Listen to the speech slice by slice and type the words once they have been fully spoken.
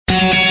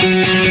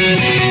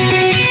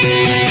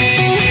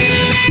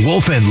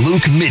Wolf and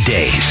Luke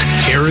Middays,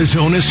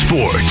 Arizona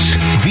Sports,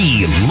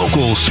 the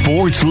local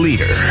sports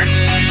leader.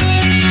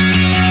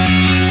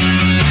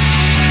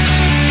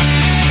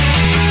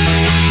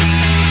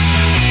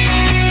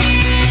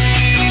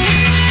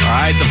 All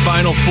right, the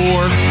Final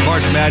Four.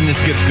 March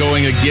Madness gets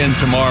going again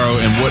tomorrow,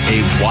 and what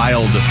a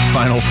wild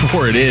Final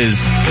Four it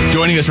is.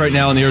 Joining us right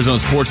now on the Arizona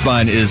Sports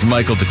Line is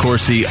Michael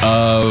DeCourcy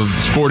of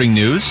Sporting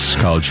News,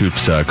 college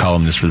hoops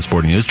columnist for the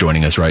Sporting News,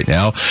 joining us right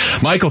now.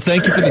 Michael,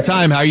 thank you for the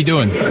time. How are you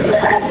doing?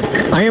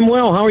 I am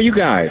well. How are you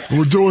guys?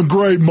 We're doing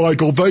great,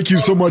 Michael. Thank you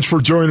so much for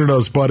joining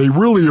us, buddy.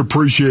 Really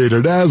appreciate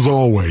it, as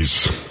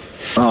always.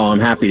 Oh, I'm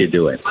happy to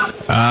do it. All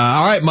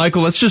right,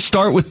 Michael, let's just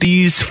start with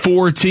these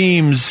four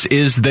teams.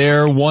 Is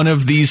there one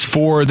of these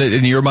four that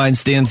in your mind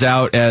stands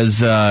out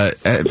as, I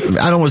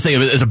don't want to say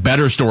as a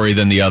better story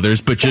than the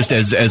others, but just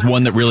as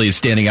one that really is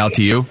standing out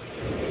to you?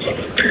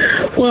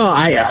 Well,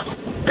 I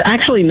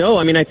actually, no.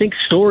 I mean, I think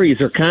stories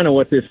are kind of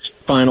what this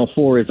Final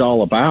Four is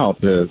all about,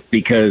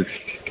 because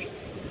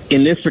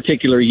in this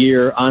particular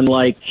year,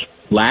 unlike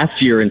last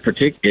year in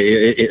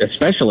particular,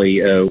 especially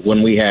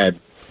when we had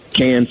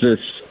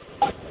Kansas,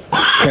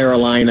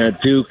 Carolina,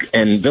 Duke,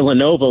 and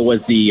Villanova was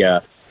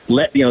the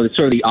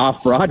sort of the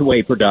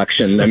off-Broadway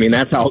production. I mean,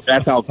 that's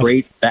how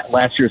great that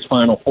last year's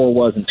Final Four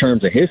was in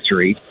terms of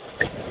history.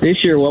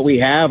 This year, what we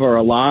have are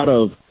a lot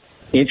of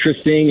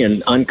interesting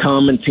and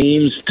uncommon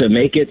teams to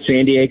make it.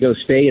 San Diego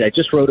State. I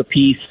just wrote a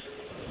piece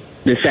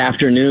this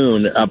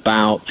afternoon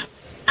about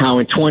how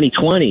in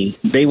 2020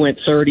 they went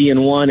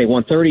 30-1. They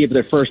won 30 of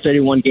their first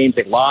 31 games.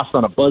 They lost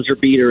on a buzzer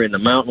beater in the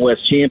Mountain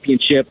West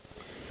Championship.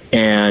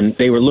 And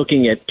they were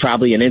looking at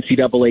probably an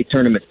NCAA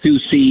tournament 2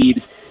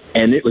 seed,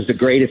 and it was the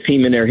greatest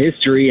team in their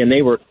history, and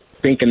they were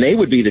thinking they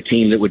would be the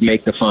team that would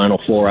make the Final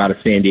Four out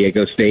of San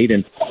Diego State,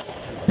 and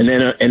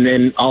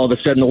then all of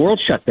a sudden the world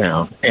shut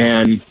down,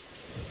 and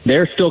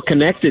they're still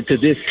connected to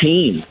this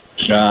team.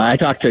 I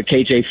talked to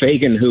KJ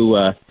Fagan, who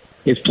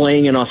is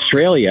playing in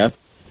Australia,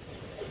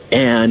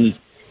 and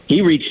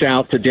he reached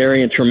out to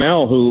Darian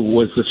Trammell, who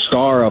was the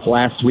star of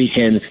last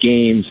weekend's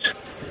games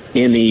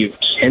in the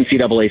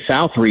NCAA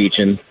South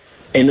region.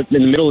 In the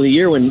middle of the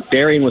year when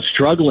Darian was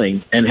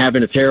struggling and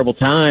having a terrible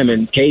time,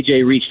 and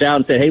KJ reached out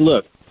and said, hey,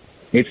 look,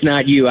 it's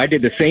not you. I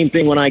did the same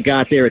thing when I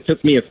got there. It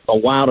took me a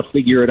while to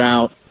figure it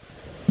out,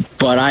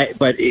 but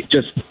it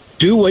just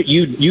do what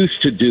you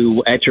used to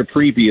do at your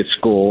previous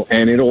school,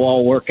 and it'll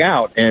all work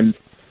out. And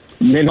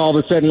then all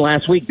of a sudden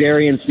last week,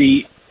 Darian's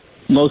the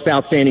most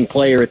outstanding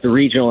player at the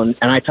regional, and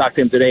I talked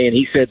to him today, and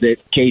he said that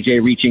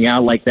KJ reaching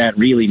out like that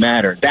really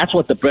mattered. That's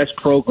what the best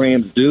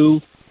programs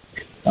do.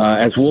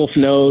 As Wolf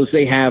knows,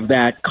 they have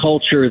that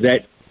culture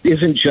that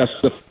isn't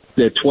just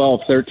the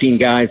 12, 13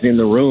 guys in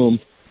the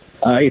room.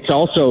 It's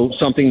also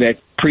something that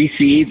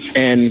precedes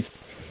and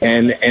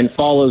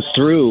follows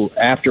through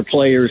after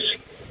players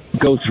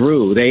go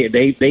through.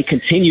 They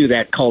continue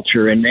that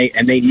culture, and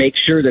they make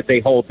sure that they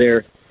hold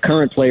their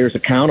current players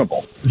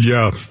accountable.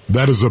 Yeah,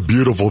 that is a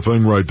beautiful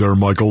thing right there,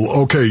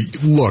 Michael. Okay,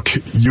 look,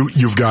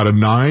 you've got a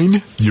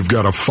 9, you've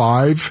got a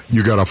 5,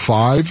 you got a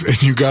 5,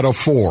 and you got a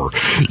 4.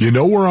 You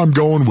know where I'm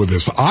going with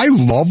this. I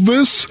love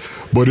this,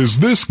 but is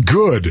this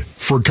good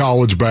for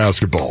college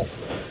basketball?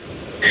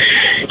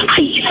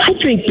 I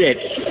think that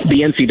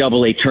the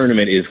NCAA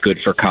tournament is good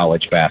for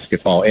college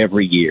basketball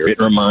every year. It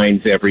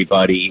reminds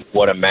everybody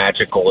what a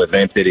magical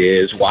event it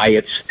is,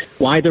 why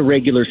the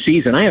regular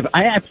season.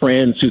 I have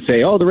friends who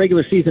say, oh, the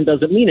regular season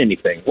doesn't mean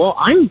anything. Well,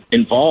 I'm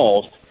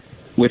involved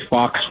with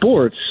Fox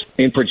Sports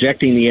in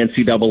projecting the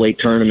NCAA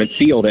tournament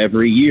field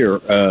every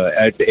year.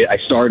 I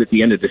start at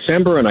the end of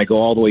December, and I go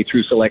all the way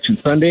through Selection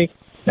Sunday,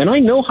 and I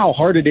know how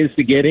hard it is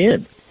to get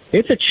in.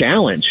 It's a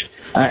challenge.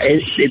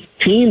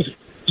 Teams...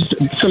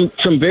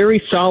 Some very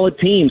solid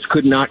teams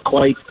could not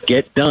quite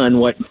get done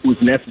what was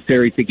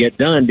necessary to get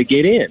done to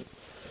get in.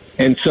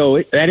 And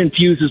so that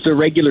infuses the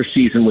regular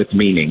season with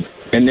meaning.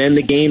 And then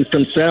the games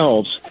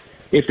themselves,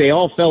 if they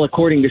all fell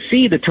according to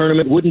seed, the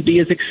tournament wouldn't be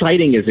as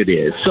exciting as it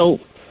is. So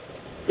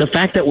the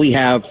fact that we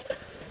have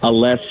a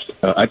less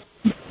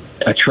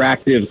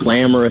attractive,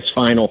 glamorous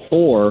Final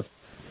Four,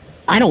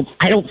 I don't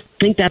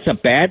think that's a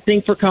bad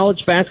thing for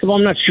college basketball.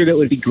 I'm not sure that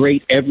would be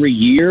great every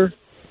year.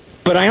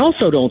 But I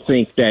also don't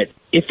think that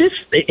if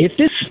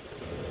this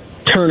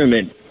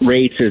tournament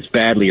rates as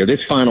badly, or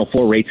this Final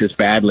Four rates as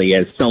badly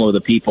as some of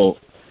the people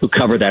who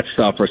cover that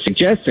stuff are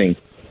suggesting,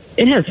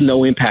 it has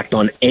no impact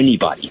on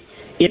anybody.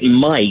 It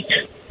might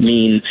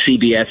mean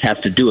CBS has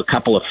to do a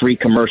couple of free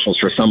commercials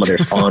for some of their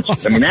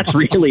sponsors. I mean, that's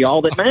really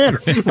all that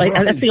matters. Like,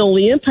 that's the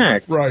only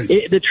impact. Right.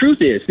 The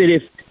truth is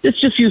that let's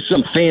just use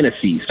some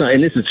fantasies,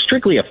 and this is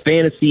strictly a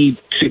fantasy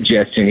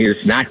suggestion here.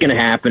 It's not going to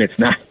happen. It's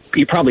not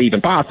probably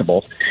even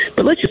possible.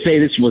 But let's just say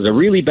this was a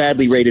really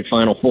badly rated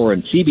Final Four,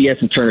 and CBS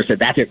and Turner said,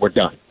 that's it, we're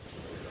done.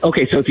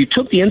 Okay, so if you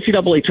took the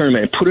NCAA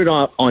tournament and put it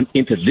on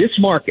into this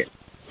market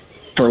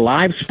for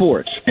live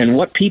sports and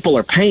what people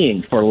are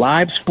paying for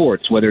live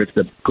sports, whether it's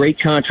the great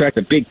contract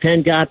the Big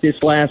Ten got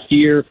this last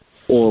year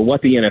or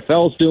what the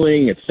NFL's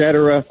doing, et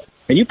cetera,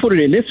 and you put it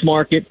in this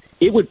market,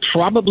 it would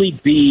probably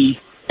be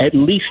at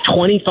least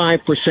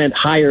 25%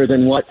 higher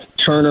than what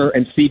Turner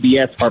and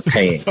CBS are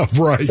paying.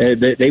 Right.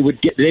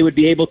 They would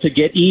be able to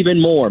get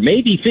even more,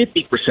 maybe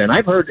 50%.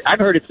 I've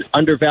heard it's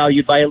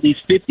undervalued by at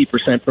least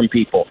 50% from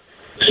people.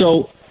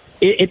 So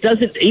it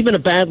doesn't, even a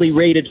badly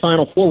rated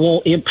Final Four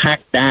won't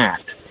impact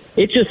that.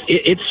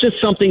 It's just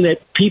something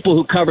that people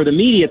who cover the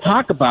media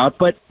talk about,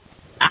 but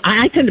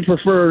I tend to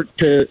prefer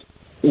to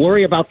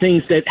worry about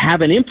things that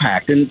have an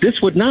impact, and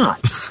this would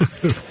not.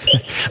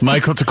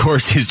 Michael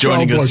DeCourcy is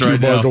joining us right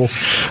now.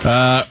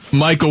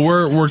 Michael,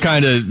 we're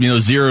kind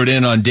of zeroed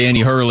in on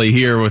Danny Hurley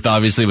here, with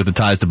the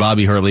ties to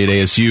Bobby Hurley at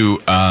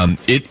ASU.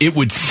 It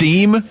would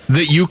seem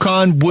that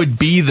UConn would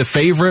be the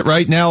favorite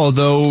right now,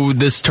 although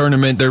this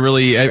tournament,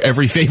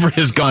 every favorite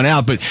has gone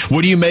out. But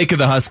what do you make of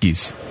the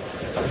Huskies?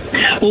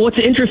 Well, what's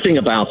interesting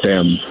about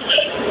them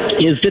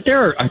is that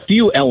there are a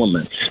few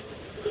elements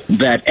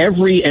that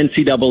every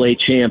NCAA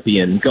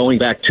champion going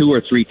back 2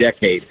 or 3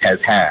 decades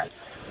has had.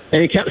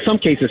 And in some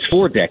cases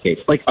 4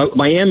 decades. Like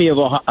Miami of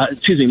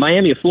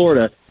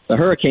Florida, the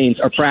Hurricanes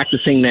are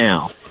practicing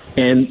now.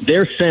 And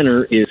their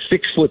center is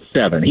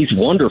 6'7". He's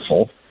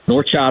wonderful.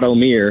 Norchad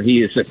Omier.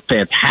 He is a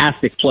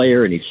fantastic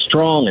player, and he's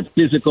strong and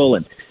physical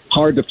and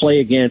hard to play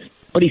against.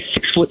 But he's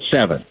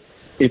 6'7".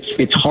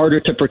 It's harder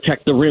to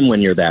protect the rim when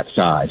you're that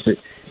size.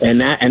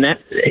 And that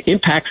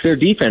impacts their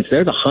defense.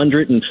 They're the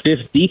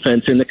 105th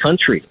defense in the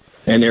country,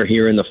 and they're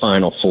here in the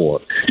Final Four.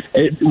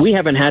 We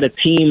haven't had a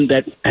team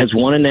that has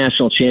won a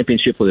national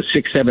championship with a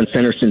 6'7"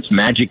 center since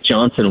Magic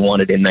Johnson won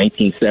it in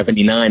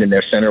 1979, and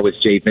their center was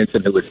Jay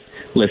Vincent, who was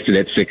listed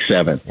at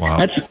 6'7".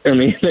 Wow.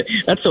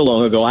 That's so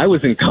long ago. I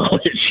was in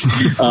college.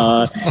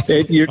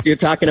 You're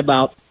talking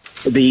about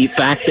the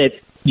fact that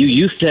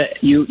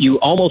you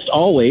almost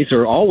always,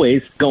 or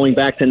always going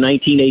back to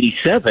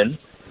 1987,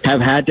 have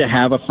had to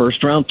have a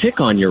first-round pick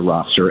on your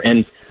roster.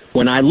 And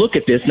when I look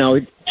at this, now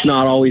it's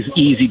not always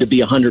easy to be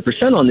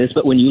 100% on this,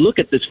 but when you look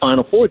at this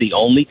Final Four, the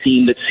only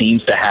team that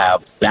seems to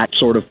have that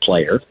sort of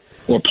player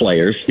or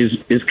players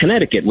is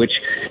Connecticut,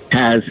 which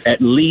has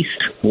at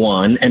least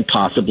 1 and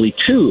possibly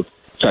 2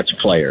 such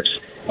players.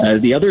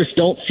 The others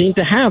don't seem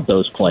to have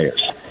those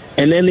players.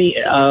 And then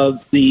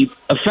the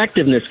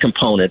effectiveness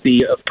component,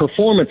 the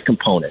performance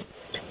component.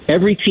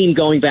 Every team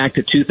going back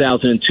to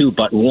 2002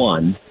 but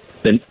one,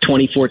 the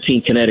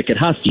 2014 Connecticut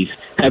Huskies,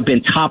 have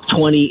been top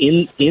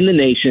 20 in the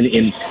nation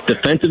in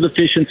defensive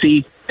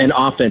efficiency and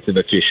offensive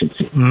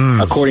efficiency,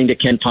 according to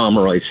Ken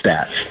Pomeroy's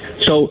stats.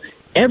 So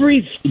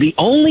the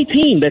only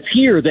team that's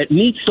here that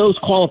meets those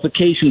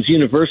qualifications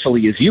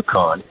universally is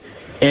UConn,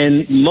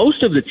 and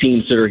most of the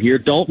teams that are here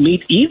don't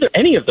meet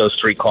any of those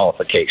 3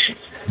 qualifications.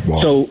 Wow.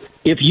 So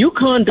if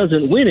UConn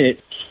doesn't win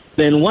it,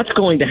 then what's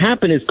going to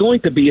happen is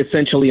going to be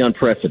essentially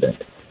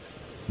unprecedented.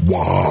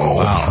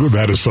 Wow.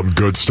 That is some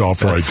good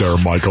stuff right there,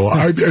 Michael.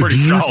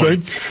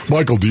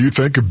 Michael, do you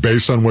think,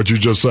 based on what you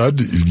just said,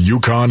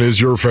 UConn is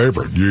your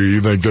favorite?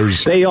 You think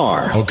there's... They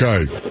are.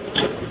 Okay.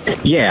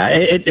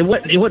 Yeah.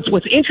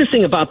 What's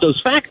interesting about those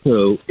facts,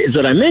 though, is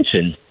that I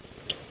mentioned,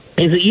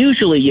 is that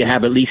usually you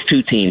have at least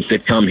 2 teams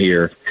that come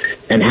here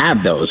and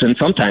have those, and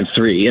sometimes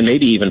 3, and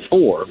maybe even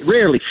 4.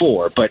 Rarely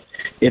 4, but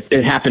it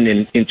happened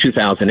in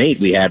 2008.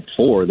 We had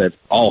 4 that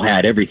all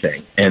had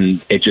everything, and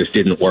it just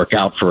didn't work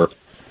out for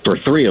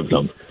 3 of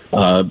them.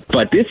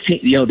 But this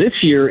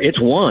year it's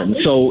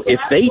 1. So if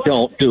they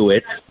don't do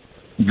it,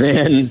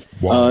 then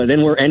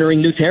we're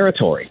entering new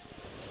territory.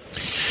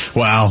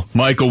 Wow,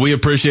 Michael, we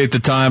appreciate the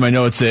time. I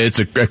know it's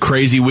a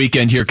crazy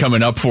weekend here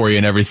coming up for you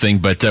and everything,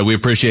 but we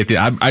appreciate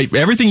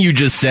everything you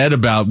just said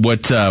about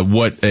what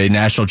a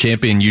national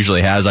champion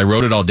usually has. I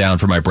wrote it all down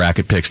for my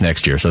bracket picks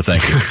next year, so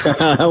thank you.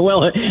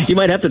 Well, you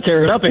might have to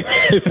tear it up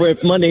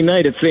if Monday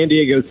night it's San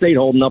Diego State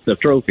holding up the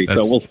trophy,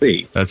 so we'll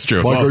see. That's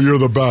true. Michael, you're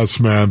the best,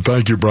 man.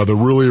 Thank you, brother.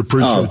 Really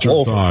appreciate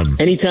your time.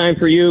 Anytime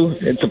for you.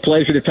 It's a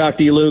pleasure to talk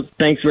to you, Luke.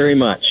 Thanks very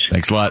much.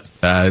 Thanks a lot.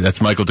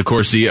 That's Michael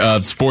DeCourcy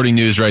of Sporting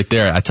News right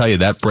there. I tell you,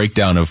 that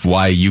breakdown of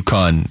why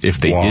UConn, if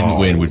they didn't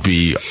win, would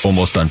be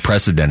almost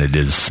unprecedented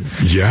is...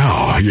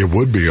 Yeah, it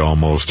would be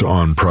almost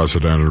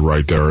unprecedented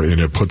right there, and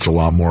it puts a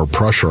lot more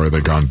pressure, I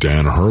think, on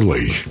Dan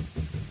Hurley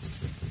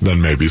than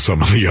maybe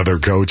some of the other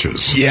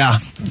coaches. Yeah,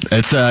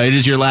 it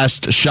is your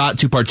last shot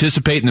to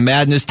participate in the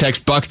madness.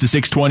 Text Bucks to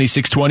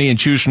 620-620 and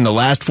choose from the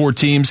last 4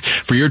 teams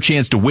for your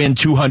chance to win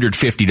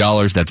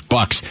 $250. That's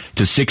Bucks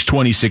to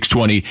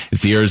 620-620.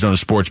 It's the Arizona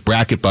Sports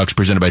Bracket Bucks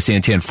presented by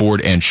Santan Ford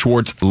and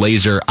Schwartz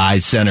Laser Eye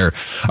Center.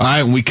 All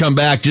right, when we come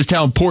back, just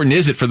how important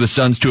is it for the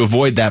Suns to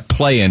avoid that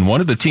play-in? One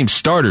of the team's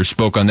starters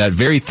spoke on that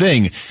very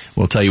thing.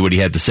 We'll tell you what he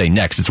had to say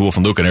next. It's Wolf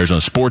and Luke on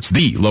Arizona Sports,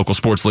 the local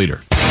sports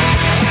leader.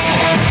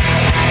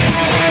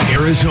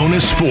 Arizona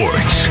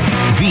Sports,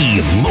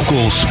 the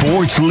local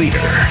sports leader.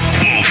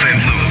 Wolf and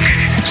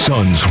Luke.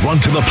 Suns run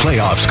to the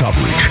playoffs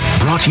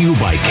coverage. Brought to you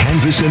by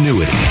Canvas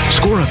Annuity.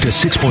 Score up to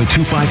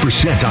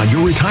 6.25% on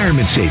your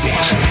retirement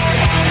savings.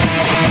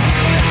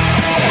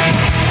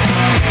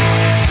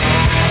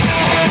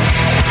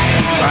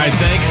 All right,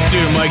 thanks to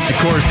Mike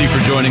DeCourcy for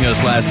joining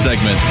us last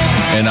segment.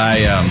 And I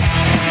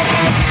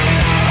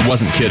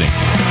Wasn't kidding.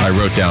 I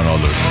wrote down all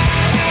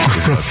those.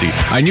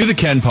 I knew the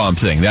Ken Palm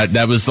thing.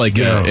 That was like,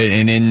 at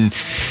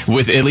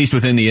least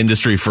within the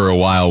industry for a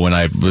while when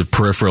I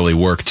peripherally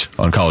worked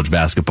on college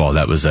basketball.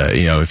 That was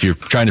if you're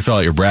trying to fill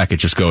out your bracket,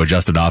 just go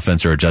adjusted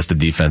offense or adjusted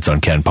defense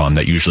on Ken Palm.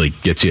 That usually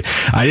gets you.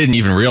 I didn't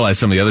even realize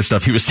some of the other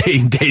stuff he was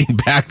saying dating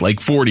back like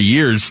 40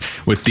 years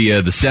with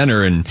the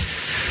center. And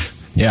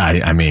yeah,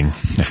 I mean,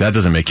 if that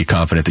doesn't make you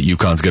confident that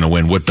UConn's going to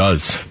win, what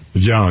does?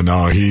 Yeah,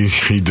 no,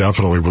 he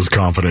definitely was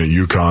confident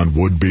UConn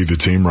would be the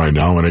team right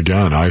now. And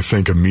again, I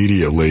think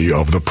immediately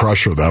of the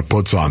pressure that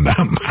puts on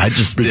them.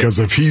 Because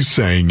if he's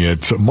saying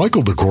it,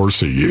 Michael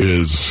DeCourcy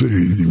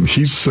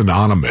he's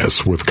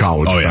synonymous with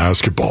college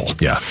basketball.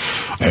 Yeah.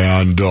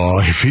 And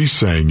if he's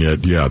saying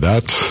it,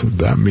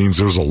 that means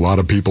there's a lot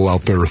of people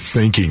out there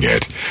thinking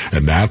it.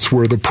 And that's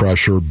where the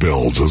pressure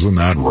builds. Isn't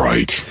that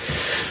right?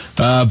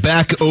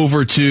 Back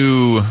over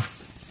to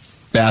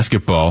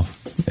basketball,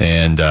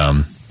 and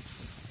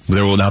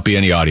there will not be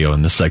any audio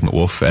in this segment,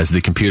 Wolf, as the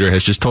computer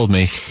has just told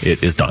me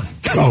it is done.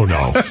 Oh,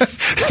 no.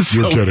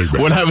 You're kidding me.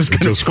 What I was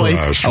going to play,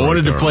 I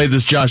wanted to play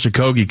this Josh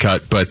Okogie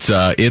cut, but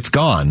it's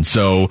gone.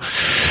 So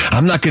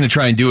I'm not going to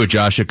try and do a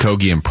Josh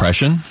Okogie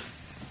impression,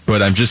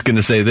 but I'm just going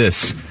to say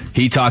this.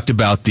 He talked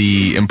about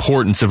the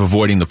importance of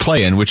avoiding the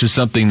play-in, which is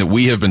something that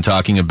we have been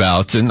talking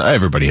about, and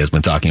everybody has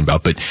been talking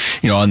about. But,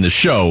 on the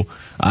show,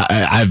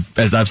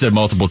 as I've said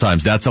multiple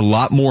times, that's a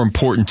lot more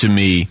important to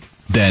me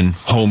than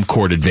home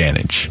court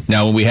advantage.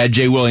 Now, when we had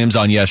Jay Williams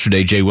on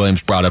yesterday, Jay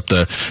Williams brought up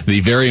the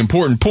very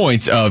important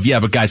point of,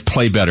 but guys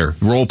play better.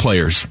 Role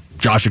players.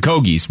 Josh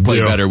Okogie's play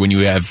better when you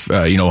have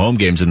home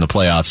games in the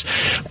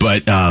playoffs.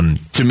 But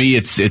to me,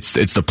 it's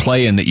the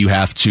play-in that you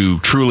have to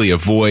truly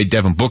avoid.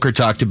 Devin Booker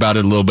talked about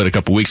it a little bit a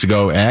couple weeks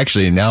ago.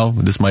 Actually, now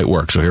this might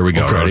work. So here we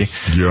go. Okay. Ready?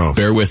 Yeah.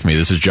 Bear with me.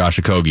 This is Josh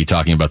Okogie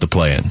talking about the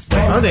play-in.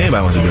 I don't think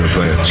anybody wants to do a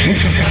play-in.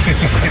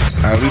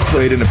 We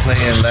played in the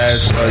play-in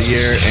last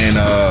year, and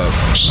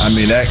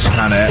that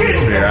kind of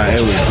atmosphere,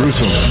 it was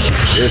gruesome.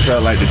 It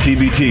felt like the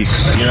TBT.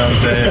 You know what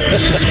I'm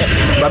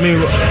saying? I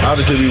mean,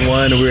 obviously we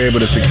won, and we were able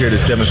to secure the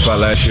 7th spot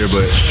last year,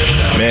 but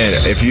man,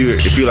 if you're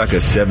like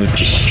a 7th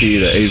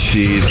seed, an 8th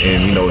seed,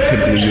 and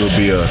typically you'll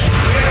be a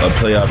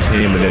playoff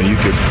team, and then you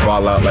could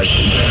fall out like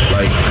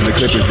the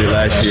Clippers did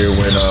last year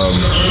when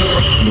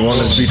New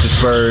Orleans beat the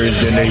Spurs,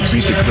 then they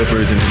beat the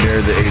Clippers, and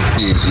they're the 8th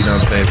seed. You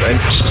know what I'm saying?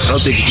 So I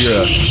don't think if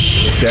you're a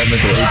 7th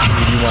or 8th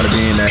seed, you want to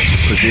be in that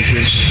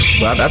position.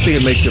 But I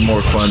think it makes it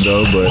more fun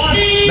though, but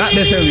not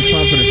necessarily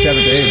fun for the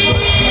 7th or 8th, but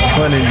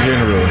fun in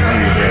general.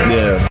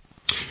 Yeah.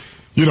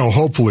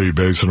 Hopefully,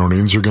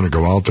 Basinonians, you're going to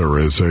go out there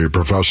as a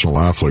professional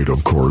athlete,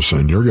 of course,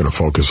 and you're going to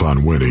focus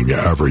on winning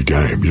every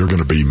game. You're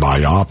going to be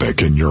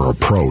myopic in your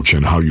approach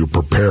and how you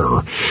prepare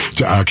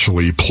to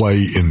actually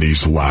play in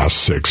these last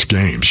 6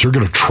 games. You're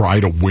going to try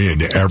to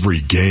win every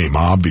game,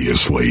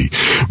 obviously,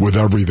 with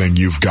everything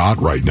you've got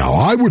right now.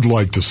 I would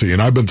like to see,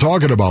 and I've been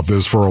talking about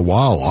this for a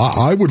while,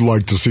 I would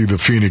like to see the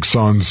Phoenix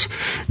Suns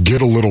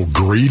get a little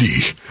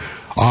greedy.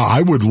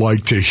 I would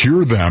like to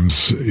hear them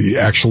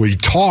actually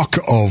talk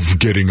of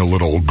getting a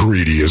little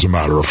greedy, as a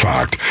matter of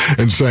fact,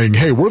 and saying,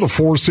 hey, we're the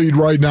 4 seed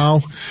right now,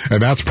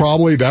 and that's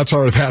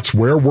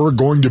where we're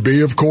going to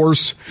be, of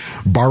course,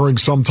 barring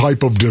some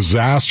type of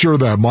disaster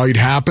that might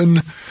happen.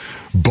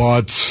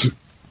 But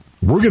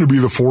we're going to be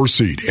the 4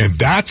 seed, and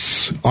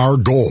that's our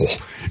goal,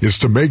 is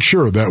to make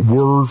sure that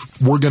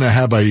we're going to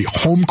have a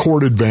home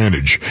court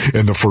advantage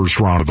in the first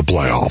round of the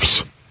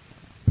playoffs.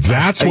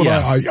 That's what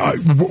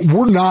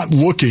we're not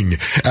looking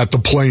at the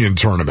play-in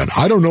tournament.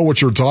 I don't know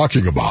what you're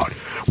talking about.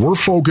 We're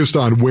focused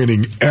on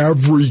winning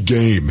every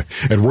game,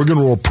 and we're going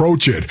to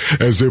approach it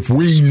as if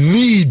we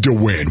need to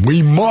win.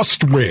 We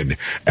must win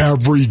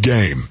every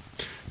game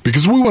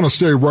because we want to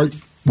stay right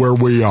where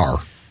we are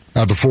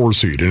at the 4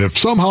 seed. And if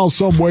somehow,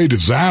 some way,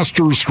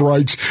 disaster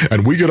strikes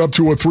and we get up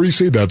to a 3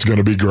 seed, that's going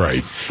to be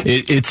great.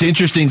 It's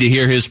interesting to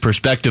hear his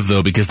perspective,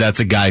 though, because that's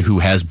a guy who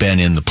has been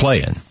in the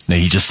play-in. Now,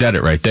 he just said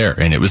it right there,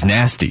 and it was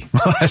nasty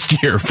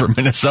last year for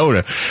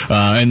Minnesota.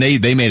 And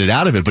they made it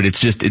out of it, but it's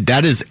just,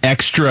 that is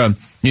extra.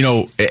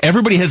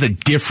 Everybody has a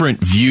different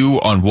view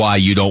on why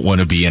you don't want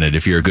to be in it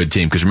if you're a good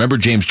team. Because remember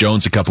James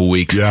Jones a couple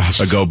weeks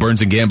ago,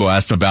 Burns and Gambo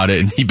asked him about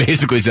it, and he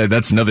basically said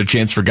that's another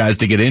chance for guys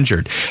to get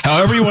injured.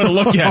 However you want to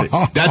look at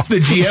it, that's the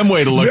GM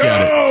way to look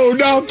at it. No,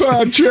 not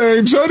that,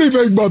 James.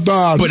 Anything but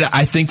that. But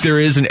I think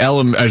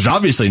there's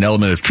obviously an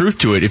element of truth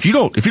to it. If you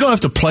don't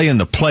have to play in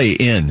the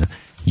play-in,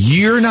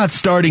 you're not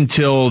starting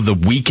till the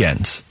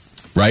weekend.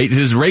 Right?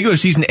 His regular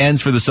season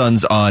ends for the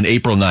Suns on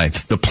April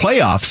 9th. The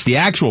playoffs, the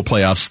actual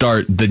playoffs,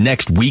 start the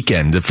next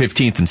weekend, the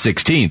 15th and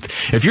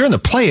 16th. If you're in the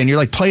play-in, you're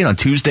like playing on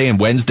Tuesday and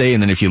Wednesday,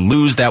 and then if you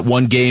lose that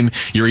one game,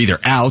 you're either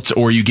out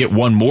or you get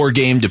one more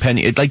game,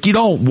 depending. You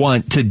don't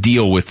want to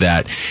deal with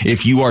that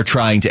if you are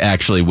trying to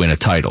actually win a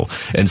title.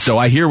 And so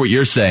I hear what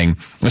you're saying,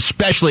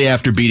 especially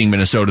after beating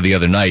Minnesota the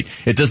other night.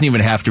 It doesn't even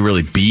have to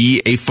really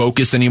be a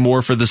focus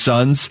anymore for the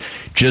Suns.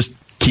 Just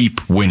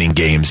keep winning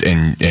games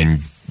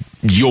and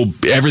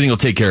everything will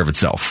take care of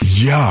itself.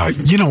 Yeah,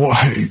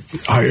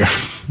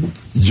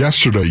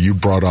 yesterday you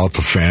brought out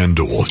the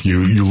FanDuel.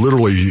 You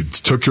literally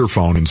took your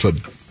phone and said,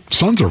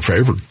 Suns are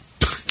favored.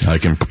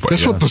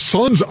 Guess what? The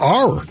Suns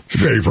are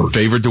favored.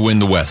 Favored to win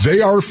the West.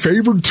 They are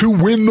favored to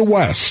win the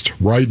West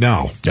right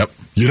now. Yep.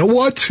 You know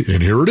what?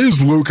 And here it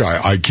is, Luke.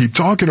 I keep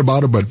talking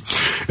about it, but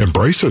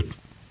embrace it.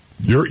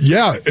 We are.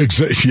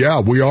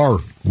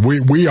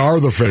 We are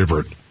the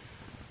favorite.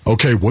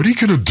 Okay, what are you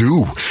going to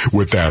do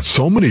with that?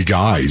 So many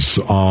guys.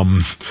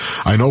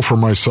 I know for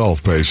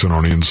myself,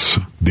 Basinonians,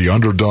 the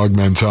underdog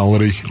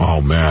mentality, oh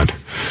man,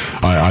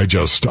 I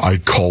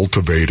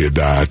cultivated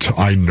that.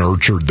 I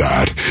nurtured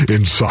that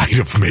inside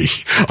of me.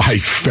 I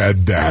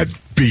fed that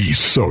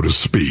beast, so to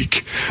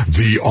speak.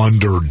 The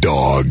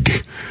underdog.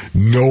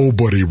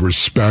 Nobody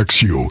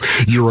respects you.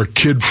 You're a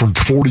kid from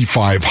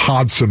 45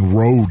 Hodson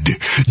Road.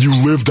 You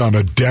lived on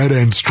a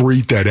dead-end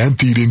street that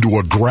emptied into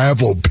a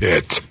gravel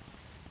pit.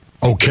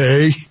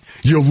 Okay?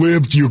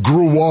 You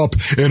grew up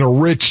in a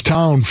rich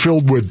town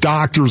filled with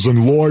doctors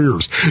and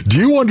lawyers. Do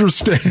you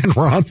understand,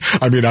 Ron?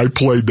 I mean, I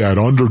played that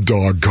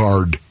underdog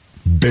card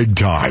big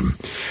time.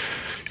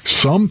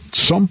 Some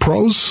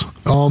pros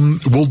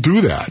will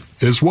do that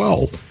as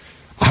well.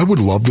 I would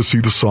love to see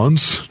the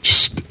Suns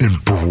just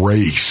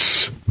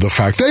embrace the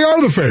fact they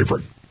are the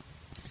favorite.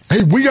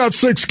 Hey, we got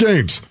 6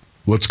 games.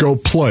 Let's go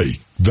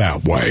play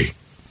that way.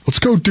 Let's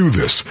go do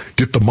this.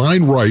 Get the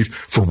mind right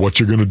for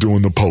what you're going to do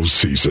in the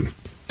postseason.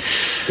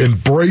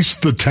 Embrace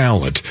the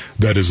talent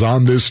that is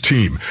on this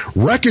team.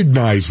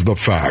 Recognize the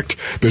fact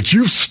that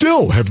you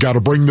still have got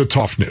to bring the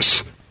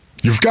toughness.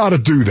 You've got to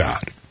do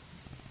that.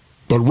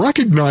 But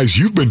recognize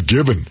you've been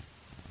given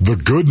the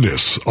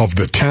goodness of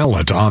the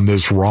talent on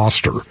this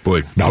roster.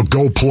 Boy, now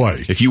go play.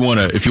 If you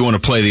want to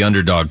play the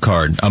underdog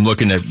card, I'm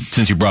looking at,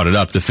 since you brought it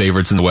up, the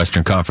favorites in the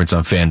Western Conference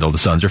on FanDuel. The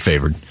Suns are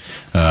favored.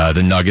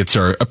 The Nuggets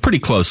are a pretty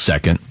close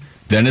second.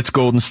 Then it's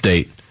Golden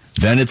State.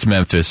 Then it's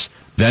Memphis.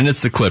 Then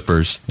it's the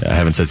Clippers. I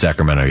haven't said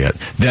Sacramento yet.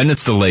 Then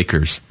it's the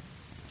Lakers.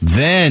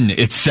 Then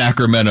it's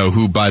Sacramento,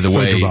 who, by the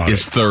way,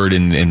 is third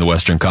in the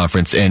Western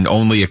Conference and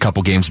only a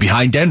couple games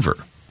behind Denver.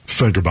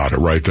 Think about it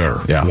right there.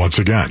 Yeah. Once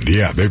again,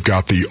 they've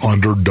got the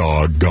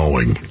underdog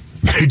going.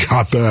 They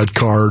got that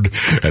card,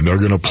 and they're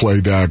going to play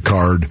that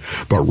card.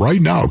 But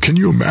right now, can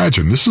you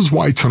imagine? This is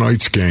why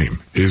tonight's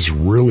game is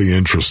really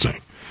interesting.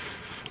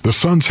 The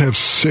Suns have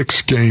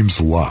 6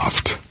 games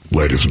left,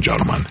 ladies and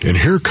gentlemen. And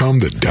here come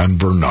the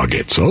Denver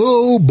Nuggets.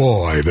 Oh,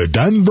 boy, the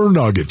Denver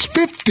Nuggets,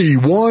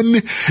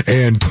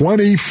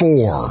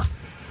 51-24.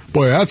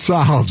 Boy, that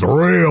sounds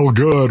real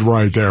good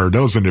right there,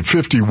 doesn't it?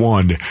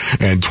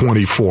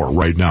 51-24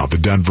 right now, the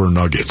Denver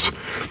Nuggets.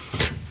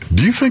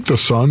 Do you think the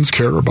Suns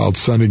care about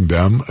sending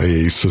them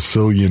a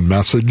Sicilian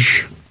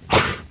message?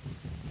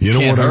 You know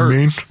Can't what hurt. I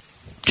mean?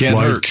 Can't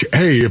hurt.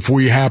 Hey, if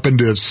we happen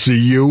to see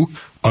you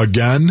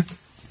again,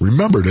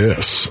 remember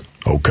this,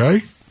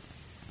 okay?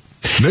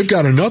 They've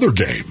got another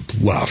game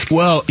left.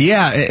 Well,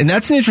 yeah, and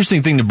that's an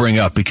interesting thing to bring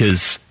up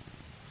because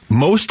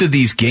most of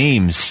these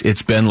games,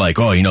 it's been like,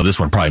 this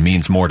one probably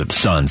means more to the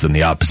Suns than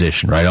the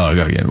opposition, right?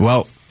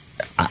 Well,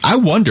 I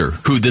wonder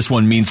who this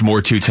one means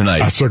more to tonight.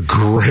 That's a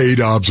great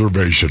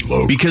observation,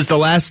 Luke. Because the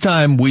last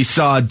time we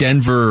saw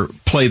Denver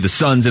play the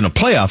Suns in a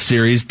playoff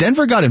series,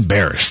 Denver got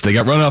embarrassed. They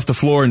got run off the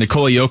floor, and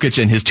Nikola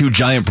Jokic and his 2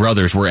 giant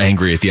brothers were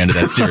angry at the end of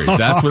that series.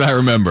 That's what I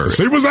remember.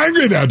 He was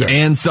angry that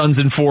day. And Suns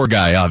and 4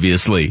 guy,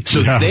 obviously. So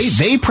yes.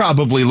 they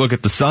probably look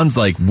at the Suns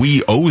like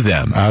we owe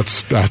them.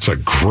 That's a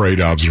great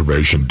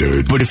observation,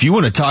 dude. But if you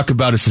want to talk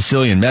about a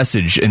Sicilian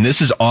message, and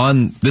this is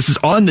on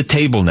the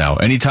table now,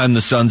 anytime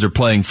the Suns are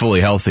playing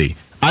fully healthy,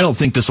 I don't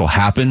think this will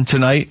happen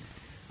tonight.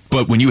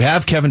 But when you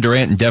have Kevin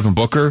Durant and Devin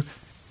Booker,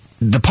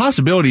 the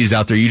possibility is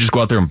out there. You just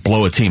go out there and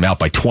blow a team out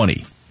by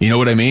 20. You know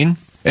what I mean?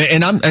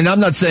 And I'm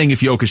not saying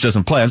if Jokic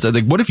doesn't play. I'm saying,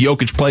 like, what if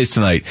Jokic plays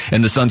tonight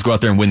and the Suns go out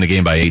there and win the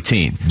game by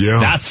 18? Yeah,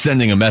 that's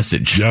sending a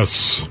message.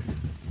 Yes.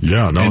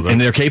 Yeah, no,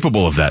 and they're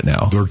capable of that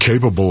now. They're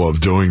capable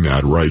of doing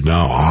that right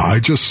now. I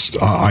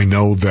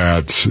know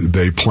that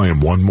they play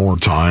him one more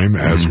time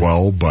as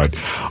well, but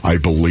I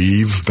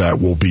believe that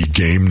will be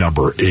game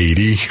number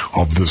 80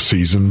 of the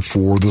season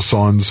for the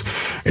Suns.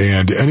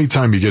 And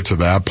anytime you get to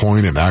that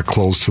point and that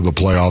close to the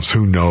playoffs,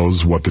 who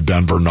knows what the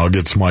Denver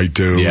Nuggets might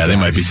do? Yeah, they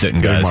might be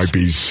sitting guys. They might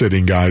be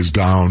sitting guys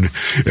down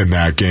in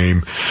that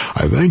game.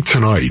 I think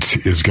tonight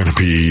is going to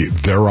be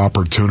their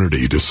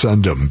opportunity to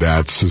send them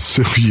that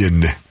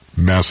Sicilian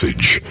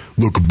message.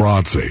 Luca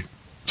Brasi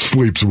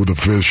sleeps with the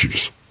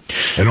fishes.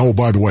 And oh,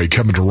 by the way,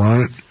 Kevin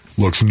Durant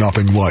looks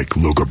nothing like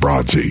Luca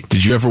Brasi.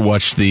 Did you ever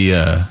watch the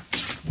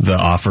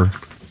Offer,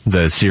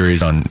 the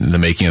series on the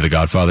making of The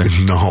Godfather?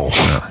 No.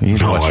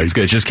 It's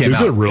good. It just came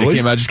out. Is it really?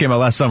 It just came out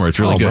last summer. It's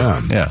really good.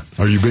 Man. Yeah.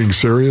 Are you being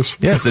serious?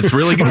 Yes, it's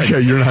really good.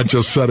 Okay, you're not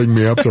just setting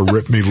me up to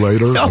rip me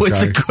later. No, okay.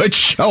 It's a good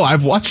show.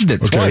 I've watched it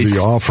twice. The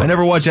Offer. I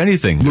never watch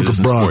anything. Luca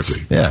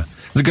Brasi. Yeah.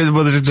 Sleeps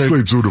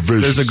with a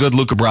There's good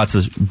Luca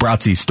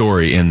Brasi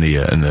story in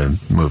the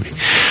movie.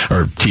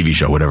 or TV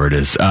show, whatever it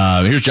is.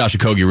 Here's Josh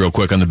Okogie real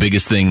quick on the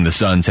biggest thing the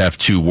Suns have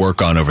to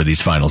work on over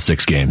these final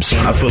 6 games.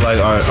 I feel like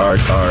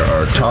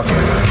our talking,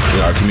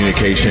 our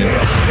communication,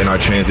 and our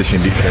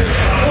transition defense.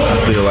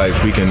 I feel like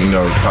if we can,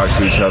 talk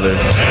to each other,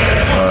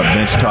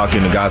 bench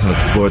talking, the guys on the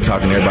floor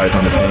talking, everybody's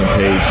on the same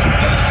page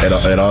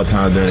at all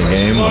times during the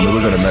game. I mean,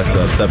 we're going to mess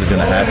up. Stuff is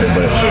going to happen,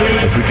 but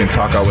if we can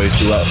talk our way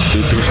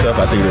through stuff,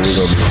 I think that we're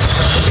going to be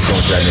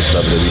going to that next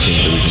level that we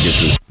think that we can get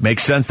to.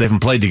 Makes sense. They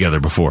haven't played together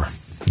before.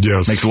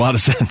 Yes. Makes a lot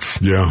of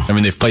sense. Yeah. I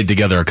mean, they've played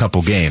together a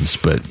couple games,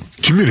 but...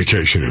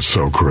 Communication is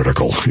so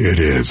critical. It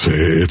is.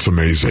 It's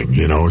amazing.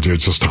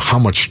 It's just how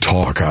much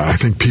talk. I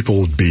think people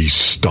would be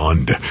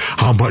stunned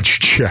how much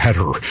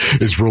chatter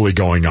is really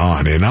going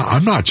on. And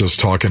I'm not just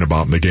talking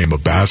about in the game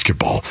of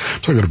basketball.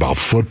 I'm talking about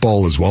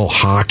football as well,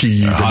 hockey.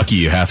 Even. Hockey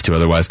you have to,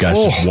 otherwise guys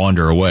just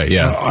wander away.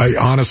 Yeah.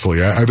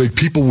 I think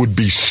people would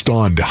be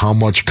stunned how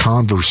much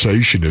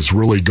conversation is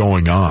really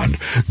going on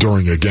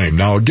during a game.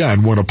 Now,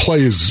 again, when a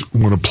play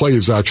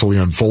is actually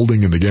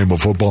unfolding in the game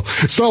of football,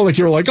 it's not like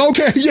you're like,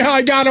 okay, yeah,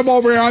 I got him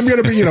over here. I'm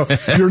going to be,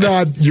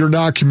 you're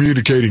not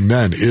communicating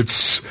then.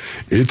 It's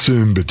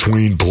in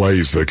between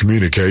plays. The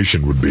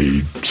communication would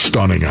be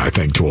stunning, I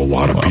think, to a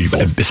lot of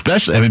people.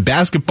 Especially,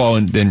 basketball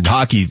and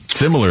hockey,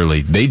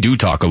 similarly, they do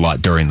talk a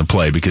lot during the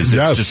play because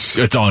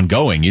it's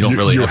ongoing. You don't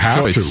really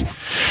have a choice.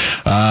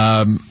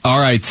 All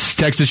right.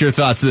 Text us your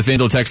thoughts to the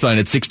FanDuel text line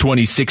at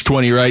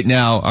 620 right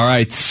now. All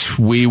right.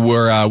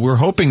 We're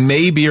hoping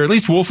maybe, or at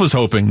least Wolf was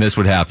hoping this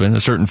would happen. A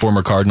certain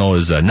former Cardinal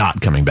is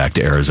not coming back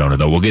to Arizona,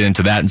 though. We'll get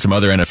into that and some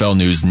other NFL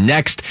news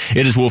next.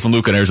 It is Wolf and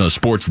Luke on Arizona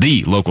Sports,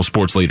 the local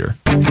sports leader.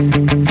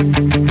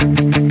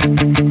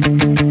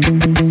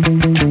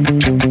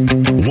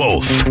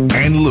 Wolf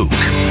and Luke,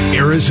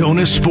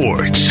 Arizona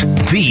Sports,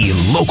 the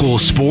local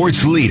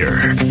sports leader.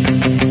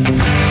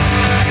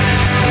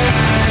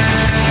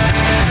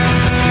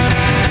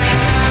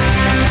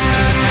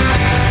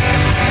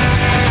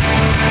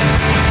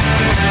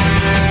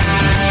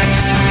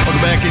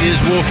 Welcome back. It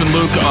is Wolf and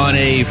Luke on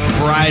a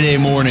Friday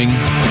morning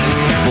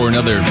for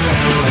another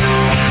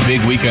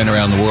big weekend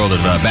around the world of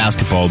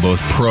basketball, both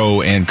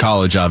pro and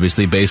college,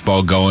 obviously.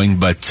 Baseball going,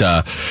 but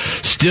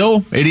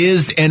still, it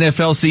is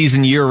NFL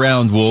season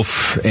year-round,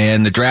 Wolf,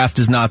 and the draft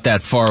is not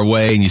that far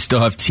away, and you still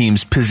have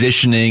teams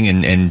positioning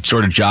and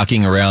sort of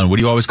jockeying around. What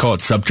do you always call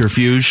it,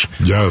 subterfuge?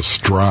 Yes,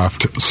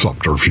 draft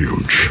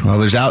subterfuge. Well,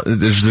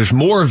 there's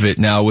more of it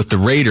now with the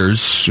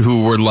Raiders,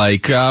 who were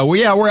like,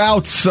 we're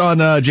out on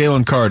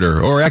Jalen Carter,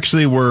 or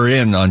actually we're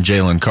in on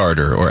Jalen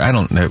Carter, or I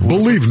don't know.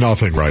 Believe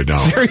nothing right now.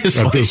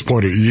 Seriously. At this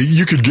point,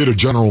 you could get a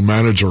general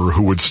manager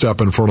who would step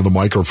in front of the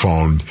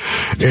microphone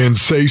and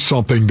say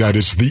something that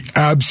is the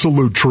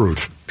absolute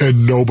truth,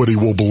 and nobody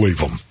will believe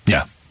him.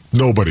 Yeah.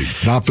 Nobody.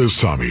 Not this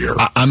time of year.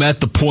 I'm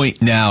at the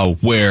point now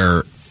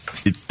where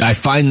I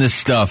find this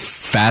stuff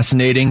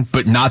fascinating,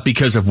 but not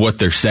because of what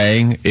they're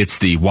saying. It's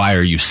the why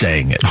are you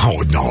saying it?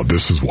 Oh, no,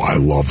 this is why I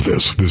love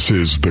this. This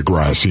is the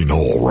grassy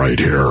knoll right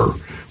here.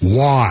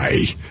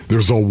 Why?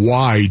 There's a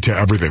why to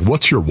everything.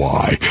 What's your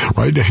why?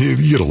 Right?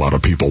 You get a lot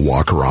of people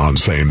walk around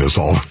saying this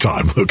all the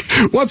time. Look,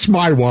 what's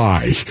my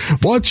why?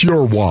 What's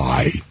your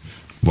why?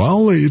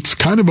 Well, it's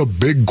kind of a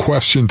big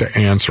question to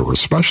answer,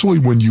 especially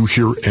when you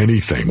hear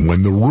anything.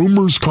 When the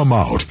rumors come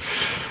out,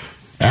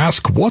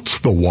 ask, what's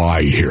the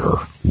why here?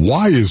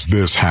 Why is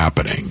this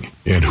happening?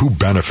 And who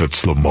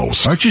benefits the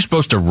most? Aren't you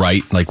supposed to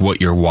write like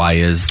what your why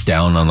is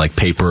down on like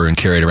paper and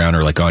carry it around,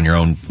 or like on your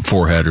own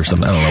forehead or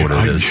something? I don't know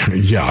what it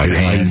is.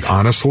 I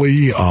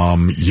honestly,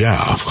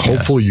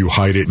 hopefully you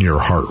hide it in your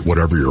heart,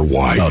 whatever your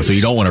why is. So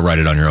you don't want to write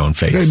it on your own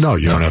face? No,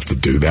 you don't have to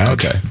do that.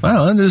 Okay.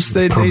 Well,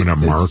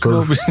 permanent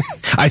marker.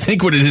 I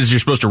think what it is, you're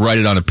supposed to write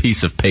it on a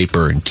piece of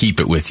paper and keep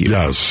it with you.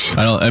 Yes.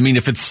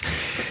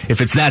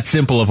 If it's that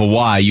simple of a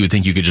why, you would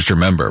think you could just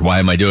remember. Why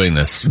am I doing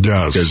this?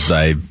 Yes. Because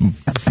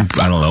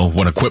I don't know,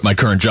 want to quit my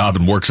current job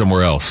and work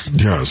somewhere else.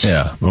 Yes.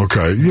 Yeah.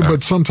 Okay. Yeah,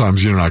 but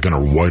sometimes you're not going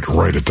to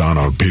write it down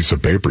on a piece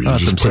of paper. You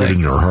just put it in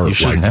your heart.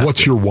 Like,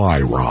 what's your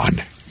why,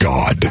 Ron?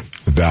 God.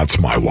 That's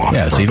my why.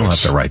 Yeah, so you don't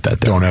have to write that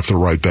down. Don't have to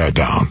write that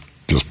down.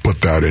 Just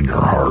put that in your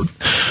heart.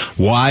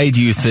 Why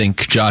do you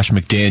think Josh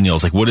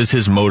McDaniels, what is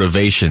his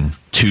motivation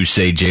to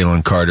say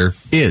Jalen Carter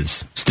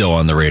is still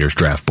on the Raiders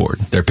draft board?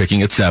 They're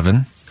picking at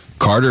 7.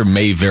 Carter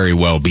may very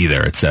well be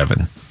there at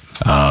 7.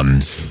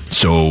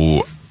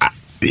 So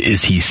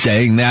is he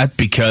saying that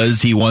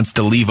because he wants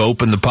to leave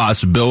open the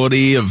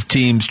possibility of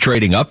teams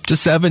trading up to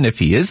 7 if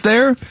he is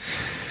there?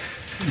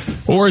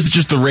 Or is it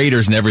just the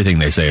Raiders and everything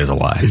they say is a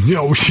lie?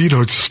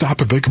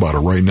 Stop and think about it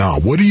right now.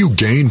 What do you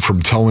gain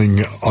from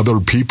telling other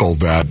people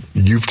that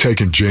you've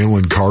taken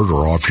Jalen Carter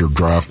off your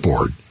draft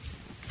board?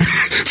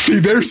 See,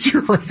 there's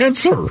your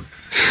answer.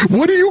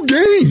 What do you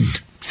gain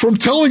from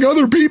telling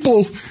other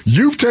people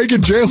you've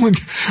taken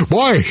Jalen?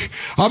 Boy,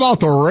 how about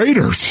the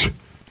Raiders?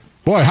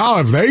 Boy, how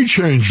have they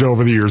changed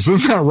over the years?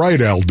 Isn't that right,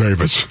 Al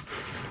Davis?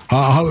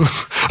 How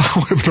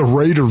have the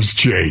Raiders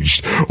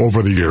changed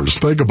over the years?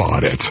 Think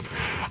about it.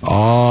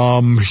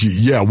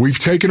 We've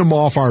taken them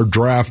off our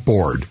draft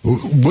board.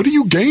 What do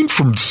you gain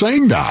from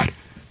saying that?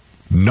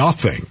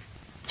 Nothing.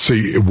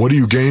 See, what do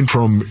you gain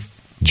from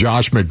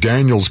Josh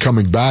McDaniels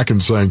coming back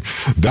and saying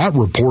that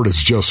report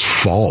is just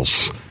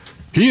false?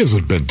 He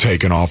hasn't been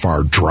taken off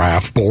our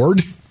draft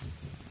board.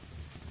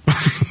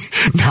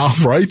 Now,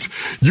 right?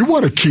 You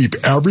want to keep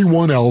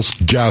everyone else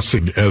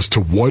guessing as to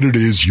what it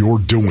is you're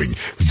doing.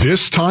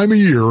 This time of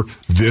year,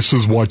 this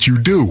is what you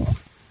do.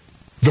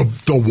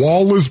 The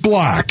wall is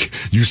black.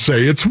 You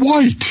say it's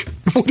white.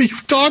 What are you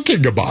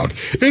talking about?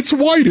 It's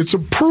white. It's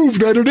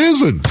approved that it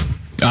isn't.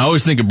 I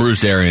always think of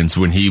Bruce Arians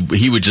when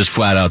he would just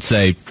flat out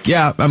say,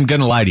 yeah, I'm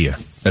going to lie to you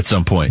at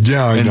some point.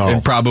 Yeah, I know.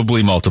 And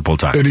probably multiple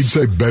times. And he'd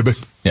say, baby.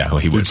 Yeah, well,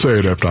 he would. He'd say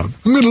it after time.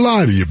 I'm going to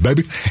lie to you,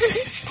 baby.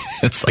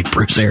 It's like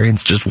Bruce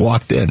Arians just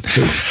walked in.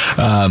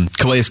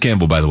 Calais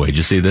Campbell, by the way, did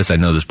you see this? I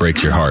know this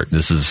breaks your heart.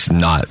 This is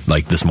not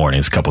like this morning.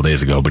 It's a couple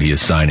days ago, but he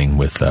is signing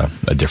with a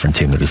different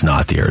team that is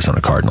not the Arizona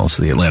Cardinals,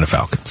 the Atlanta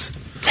Falcons.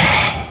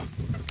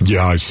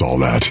 Yeah, I saw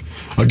that.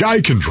 A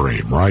guy can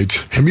dream,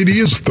 right? I mean, he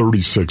is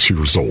 36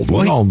 years old.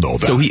 We all know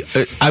that.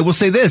 So I will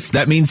say this.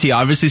 That means he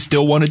obviously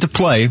still wanted to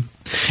play,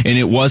 and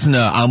it wasn't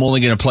I'm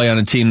only going to play on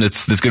a team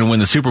that's going to win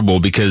the Super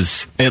Bowl,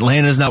 because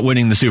Atlanta's not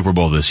winning the Super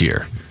Bowl this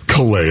year.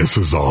 Calais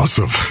is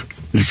awesome.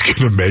 He's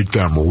going to make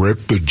them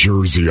rip the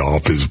jersey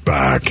off his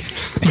back.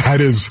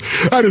 That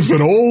is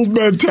an old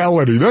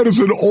mentality. That is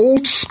an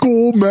old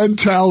school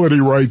mentality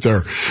right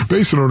there.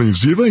 Based on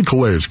these, do you think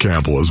Calais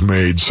Campbell has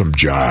made some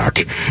jack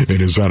in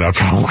his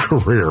NFL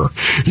career?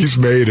 He's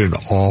made an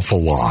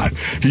awful lot.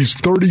 He's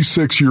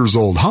 36 years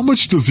old. How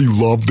much does he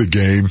love the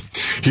game?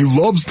 He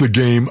loves the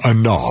game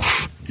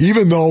enough.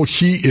 Even though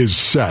he is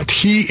set,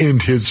 he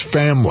and his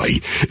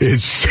family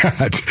is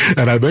set.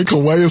 And I think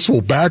Calais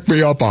will back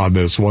me up on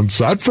this one,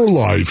 set for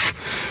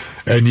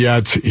life. And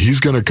yet he's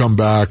going to come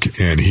back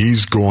and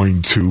he's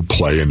going to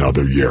play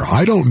another year.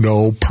 I don't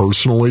know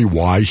personally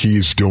why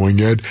he's doing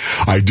it.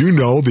 I do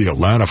know the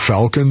Atlanta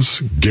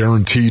Falcons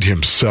guaranteed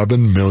him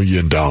 $7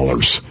 million.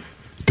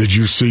 Did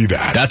you see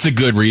that? That's a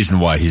good reason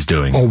why he's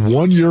doing it. A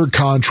 1-year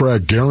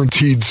contract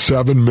guaranteed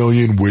 $7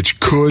 million, which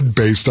could,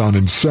 based on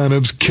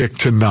incentives, kick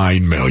to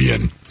 $9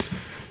 million.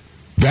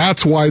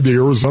 That's why the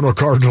Arizona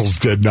Cardinals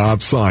did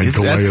not sign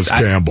Calais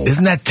Campbell.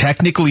 Isn't that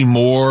technically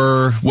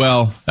more?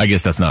 Well, I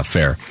guess that's not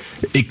fair.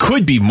 It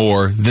could be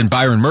more than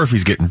Byron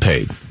Murphy's getting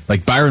paid.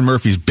 Like, Byron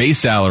Murphy's base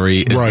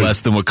salary is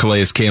less than what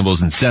Calais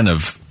Campbell's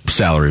incentive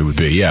salary would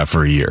be,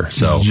 for a year.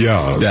 So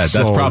that's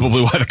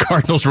probably why the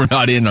Cardinals were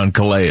not in on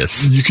Calais.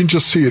 You can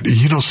just see it.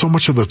 So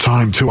much of the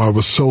time too, I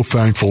was so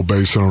thankful,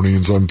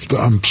 Basinonians.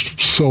 I'm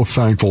so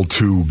thankful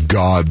to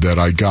God that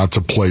I got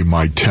to play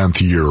my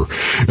 10th year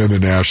in the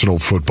National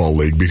Football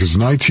League, because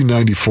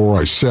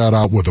 1994 I sat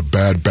out with a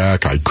bad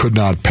back. I could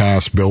not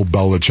pass Bill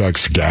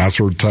Belichick's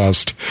gasser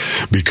test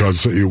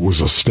because it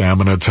was a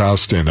stamina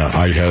test, and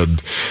I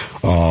had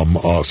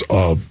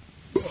a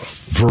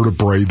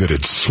vertebrae that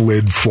had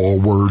slid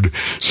forward,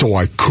 so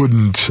I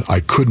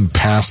couldn't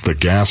pass the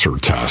gasser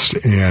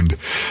test. And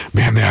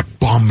man, that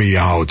bummed me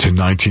out in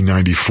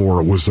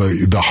 1994. It was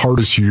the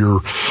hardest year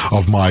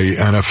of my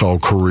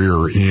NFL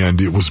career, and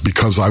it was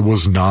because I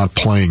was not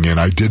playing and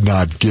I did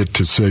not get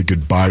to say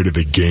goodbye to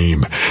the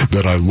game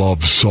that I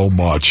loved so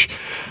much.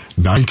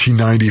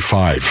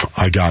 1995,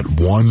 I got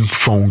one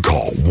phone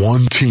call.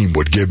 One team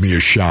would give me a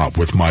shot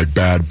with my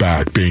bad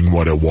back being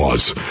what it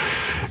was.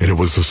 And it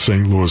was the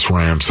St. Louis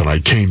Rams, and I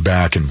came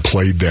back and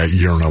played that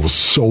year, and I was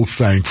so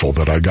thankful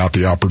that I got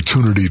the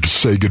opportunity to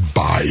say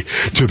goodbye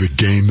to the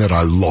game that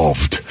I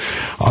loved.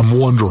 I'm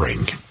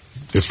wondering,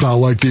 it's not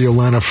like the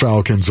Atlanta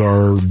Falcons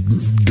are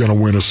going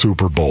to win a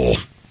Super Bowl.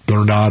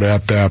 They're not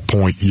at that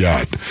point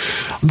yet.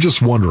 I'm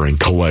just wondering,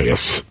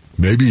 Calais,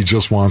 maybe he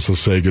just wants to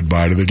say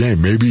goodbye to the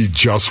game. Maybe he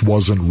just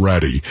wasn't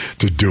ready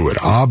to do it.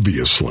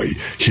 Obviously,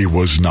 he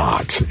was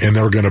not. And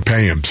they're going to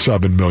pay him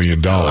 $7 million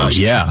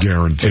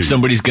guaranteed. If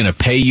somebody's going to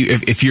pay you,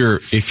 if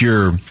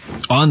you're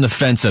on the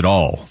fence at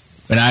all,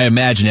 and I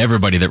imagine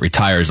everybody that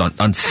retires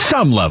on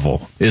some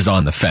level is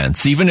on the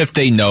fence, even if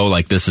they know,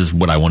 like, this is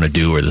what I want to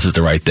do or this is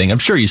the right thing. I'm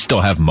sure you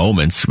still have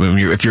moments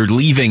if you're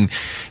leaving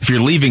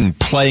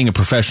playing a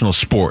professional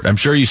sport. I'm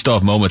sure you still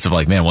have moments of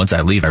like, man, once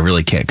I leave, I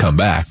really can't come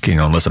back,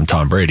 unless I'm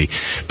Tom Brady.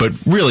 But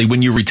really,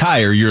 when you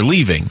retire, you're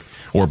leaving.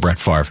 Or Brett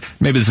Favre.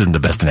 Maybe this isn't the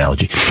best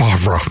analogy.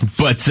 Favre.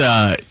 But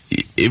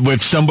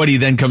if somebody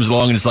then comes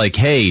along and it's like,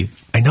 hey,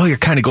 I know you're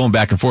kind of going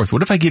back and forth.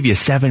 What if I give you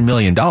 $7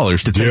 million to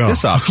take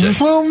this option?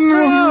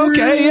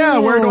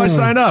 Where do I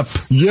sign up?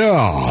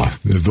 Yeah.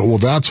 Well,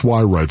 that's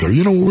why right there.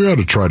 We ought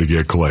to try to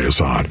get Calais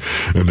on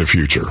in the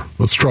future.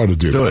 Let's try to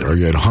do that.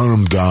 Again, hunt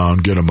him down,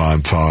 get him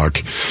on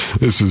talk.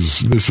 This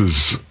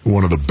is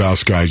one of the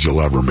best guys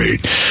you'll ever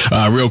meet.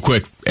 Real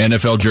quick,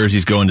 NFL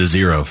jerseys going to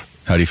zero.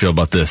 How do you feel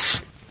about this?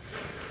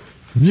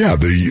 Yeah,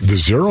 the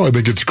zero, I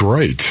think it's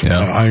great. Yeah.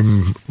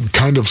 I'm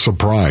kind of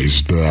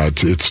surprised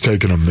that it's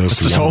taken them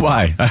this long. So am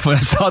I.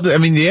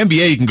 The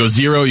NBA, you can go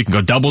zero, you can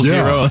go double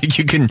zero. Like,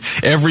 you can,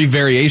 every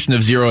variation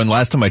of zero. And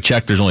last time I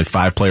checked, there's only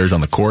 5 players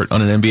on the court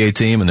on an NBA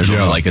team, and there's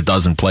only like a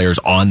dozen players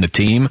on the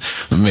team,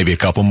 maybe a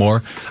couple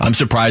more. I'm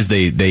surprised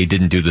they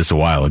didn't do this a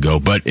while ago,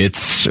 but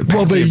it's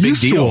they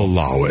used to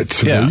allow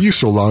it. Yeah. They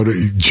used to allow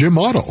it. Jim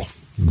Otto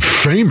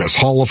famous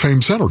Hall of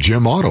Fame center,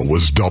 Jim Otto,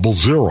 was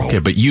 0-0. Okay,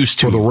 but used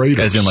to for the Raiders,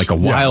 as in like a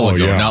while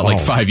ago, not like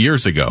 5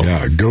 years ago.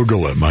 Yeah,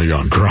 Google it, my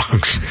young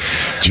Crocs.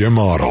 Jim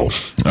Otto. All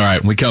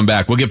right, when we come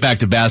back, we'll get back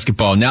to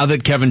basketball. Now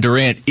that Kevin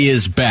Durant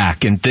is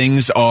back and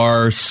things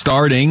are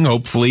starting,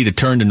 hopefully, to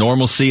turn to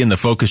normalcy and the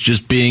focus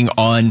just being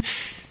on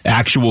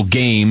actual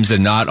games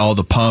and not all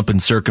the pomp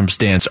and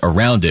circumstance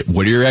around it.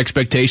 What are your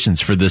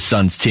expectations for this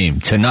Suns team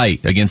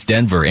tonight against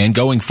Denver and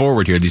going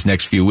forward here these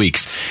next few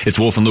weeks? It's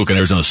Wolf and Luke on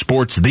Arizona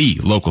Sports, the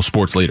local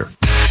sports leader.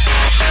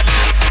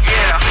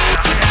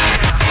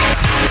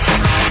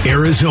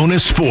 Arizona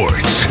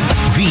Sports,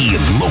 the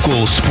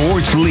local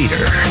sports leader.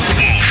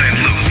 Wolf and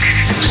Luke.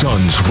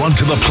 Suns run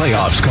to the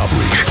playoffs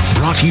coverage.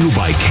 Brought to you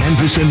by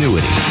Canvas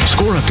Annuity.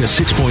 Score up to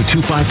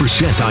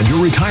 6.25% on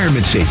your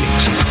retirement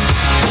savings.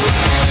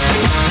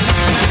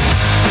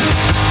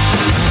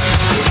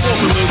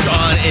 Wolf and Luke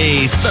on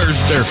a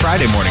Thursday or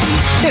Friday morning.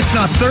 It's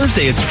not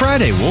Thursday, it's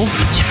Friday, Wolf.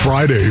 It's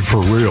Friday for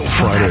real.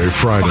 Friday.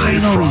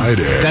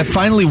 That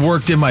finally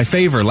worked in my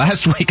favor.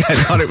 Last week I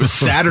thought it was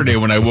Saturday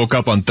when I woke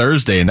up on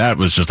Thursday, and that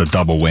was just a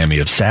double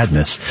whammy of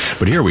sadness.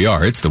 But here we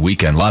are. It's the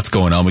weekend. Lots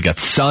going on. We got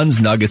Suns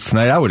Nuggets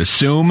tonight. I would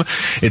assume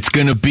it's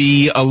going to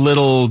be a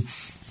little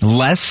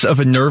less of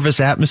a nervous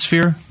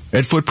atmosphere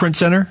at Footprint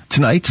Center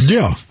tonight.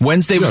 Yeah.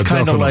 Wednesday was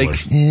kind of like,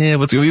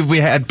 we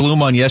had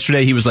Bloom on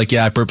yesterday. He was like,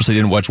 I purposely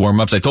didn't watch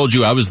warm-ups. I told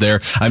you I was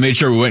there. I made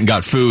sure we went and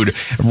got food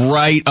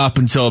right up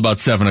until about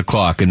 7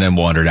 o'clock and then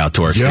wandered out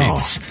to our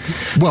seats.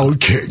 Well,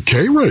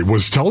 K-Ray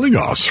was telling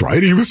us,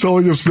 right? He was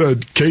telling us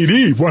that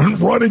KD went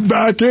running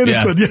back in and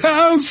said,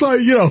 yes,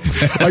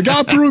 I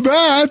got through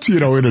that,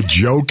 in a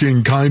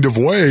joking kind of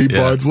way.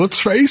 Yeah. But let's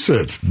face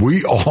it,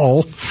 we're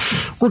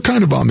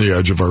kind of on the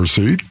edge of our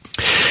seat.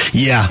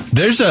 Yeah,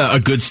 there's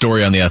a good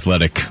story on The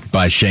Athletic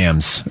by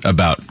Shams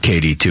about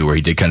KD, too, where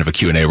he did kind of a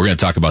Q&A. We're going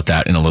to talk about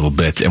that in a little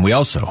bit. And we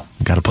also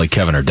got to play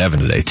Kevin or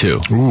Devin today,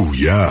 too. Ooh,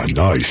 yeah,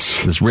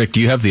 nice. Rick,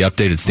 do you have the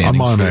updated standings?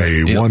 I'm on a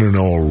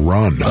 1-0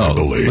 run, I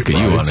believe. Look at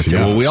you on it, too.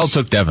 Yes. Well, we all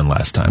took Devin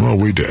last time. Well,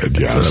 we did,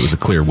 yes. So that was a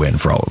clear win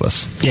for all of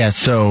us. Yeah,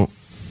 so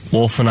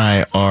Wolf and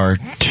I are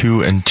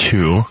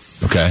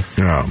 2-2. Okay.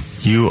 Yeah.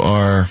 You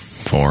are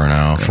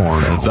 4-0.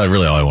 4-0. That's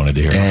really all I wanted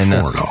to hear. And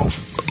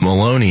 4-0.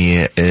 Maloney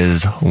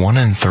is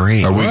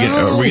 1-3. Are we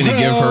going to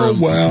give her?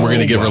 We're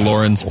going to give her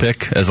Lauren's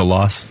pick as a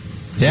loss.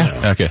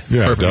 Yeah. Okay.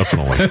 Yeah, perfect.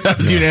 definitely.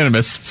 That's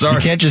unanimous. Sorry.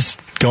 You can't just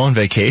go on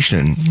vacation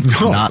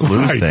and not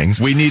lose things.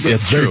 We need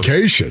it's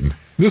vacation. True.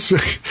 This,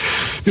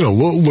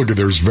 look at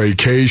there's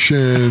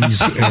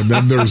vacations and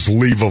then there's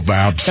leave of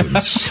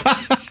absence.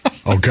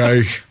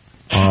 Okay.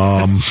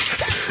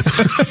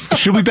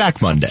 She'll be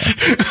back Monday.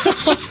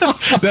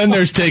 Then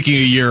there's taking a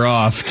year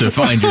off to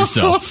find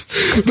yourself.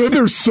 Then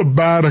there's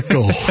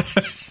sabbatical.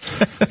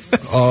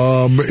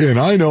 And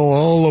I know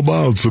all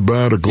about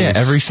sabbaticals. Yeah,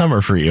 every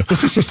summer for you.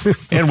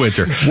 And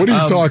winter. What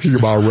are you talking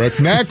about, Rick?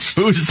 Next.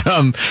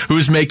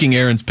 Who's making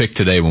Aaron's pick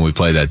today when we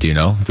play that? Do you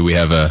know? Do we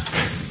have a...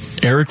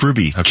 Eric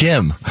Ruby. Okay.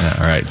 Jim. Yeah,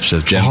 all right. So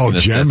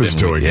Jim is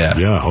doing it.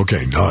 Yeah,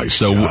 okay, nice.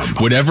 So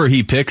whatever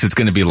he picks, it's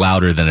going to be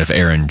louder than if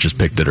Aaron just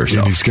picked it herself.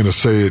 And he's going to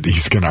say it,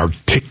 he's going to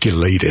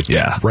articulate it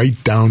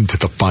right down to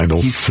the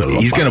final syllable.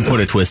 He's going to put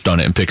a twist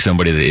on it and pick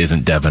somebody that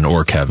isn't Devin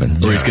or Kevin.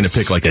 Or he's going to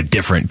pick like a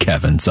different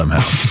Kevin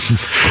somehow.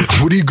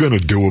 What are you going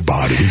to do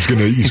about it? He's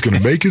going to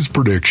make his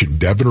prediction,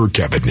 Devin or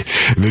Kevin,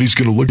 and then he's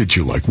going to look at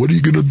you like, what are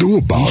you going to do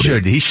about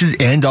it? He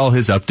should end all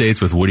his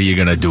updates with, what are you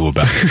going to do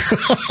about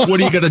it? What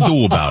are you going to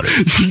do about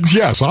it?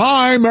 Yes,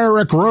 I'm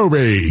Eric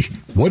Ruby.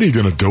 What are you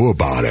going to do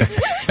about it?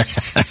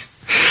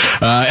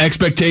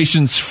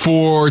 Expectations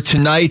for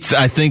tonight,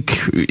 I think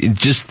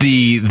just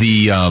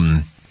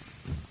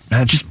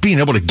just being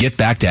able to get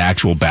back to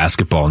actual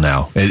basketball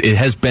now. It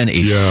has been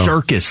a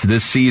circus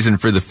this season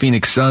for the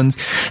Phoenix Suns.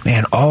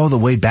 Man, all the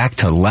way back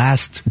to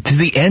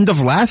the end of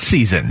last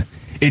season.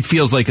 It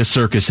feels like a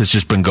circus has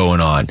just been going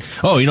on.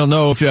 Oh, you don't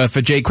know if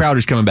Jay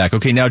Crowder's coming back.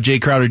 Okay, now Jay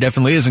Crowder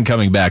definitely isn't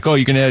coming back. Oh,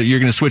 you're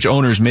gonna switch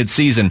owners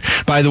mid-season.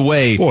 By the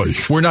way,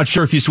 we're not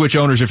sure if you switch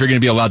owners if you're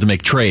going to be allowed to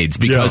make trades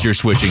because you're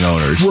switching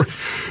owners.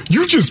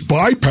 You just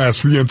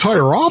bypassed the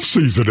entire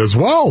offseason as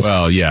well.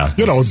 Well, yeah.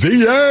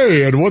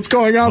 DA and what's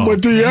going on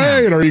with DA,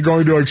 man. And are you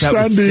going to extend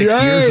that was 6 DA?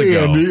 Years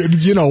ago.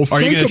 And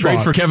are you going to trade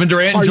for Kevin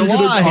Durant in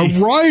July?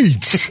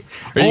 Right.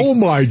 Oh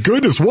my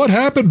goodness, what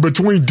happened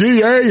between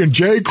DA and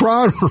Jay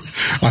Crowder?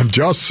 I'm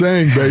just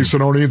saying,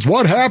 Basinonians,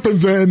 what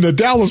happens in the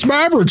Dallas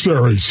Mavericks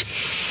series?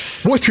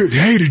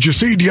 Did you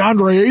see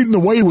DeAndre Ayton, the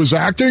way he was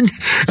acting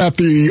at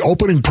the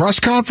opening press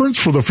conference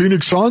for the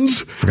Phoenix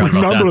Suns?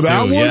 Remember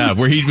that one? Yeah,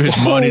 where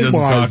his money doesn't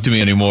talk to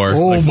me anymore.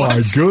 Oh,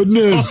 my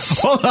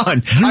goodness. Hold on.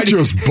 You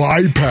just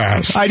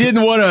bypassed. I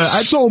didn't want to.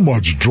 So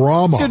much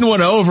drama. Didn't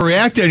want to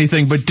overreact to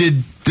anything, but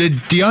did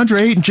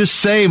DeAndre Ayton just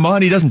say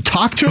Monty doesn't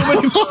talk to him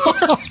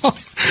anymore?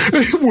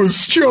 It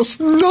was just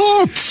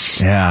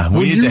nuts. Yeah.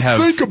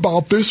 Think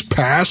about this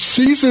past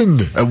season.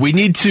 We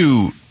need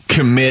to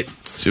commit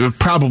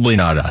probably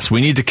not us.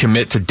 We need to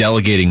commit to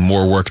delegating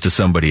more work to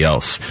somebody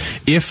else.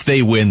 If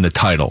they win the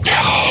title,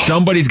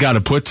 somebody's got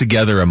to put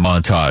together a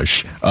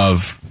montage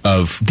of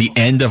the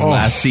end of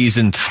last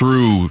season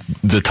through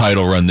the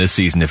title run this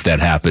season, if that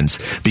happens.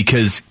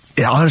 Because,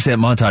 honestly, that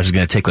montage is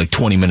going to take like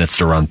 20 minutes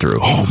to run through.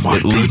 Oh, my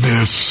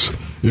goodness.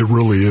 It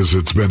really is.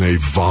 It's been a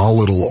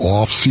volatile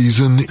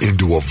offseason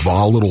into a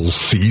volatile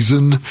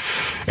season.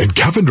 And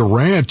Kevin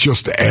Durant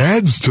just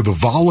adds to the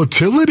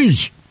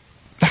volatility.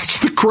 That's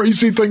the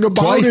crazy thing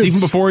about it. Even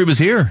before he was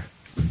here.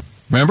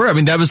 Remember? I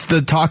mean, that was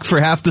the talk for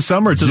half the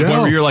summer to the point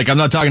where you're like, I'm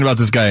not talking about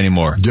this guy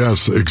anymore.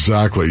 Yes,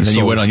 exactly. And then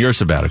you went on your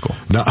sabbatical.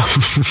 No.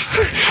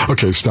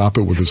 Okay, stop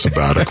it with the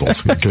sabbatical.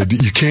 Okay,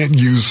 you can't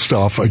use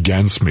stuff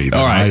against me that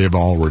I have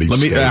already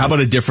stated. How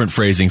about a different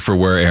phrasing for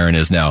where Erin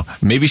is now?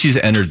 Maybe she's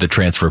entered the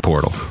transfer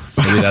portal.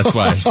 Maybe that's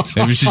why.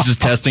 Maybe she's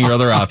just testing her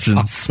other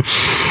options.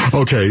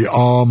 Okay,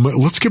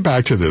 let's get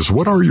back to this.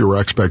 What are your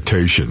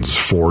expectations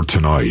for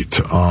tonight?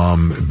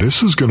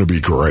 This is going to be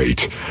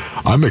great.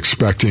 I'm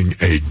expecting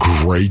a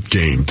great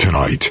game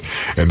tonight.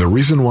 And the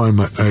reason why I'm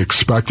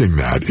expecting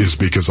that is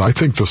because I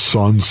think the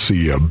Suns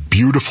see a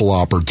beautiful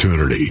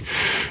opportunity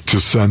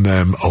to send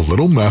them a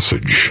little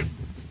message,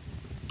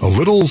 a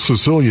little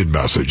Sicilian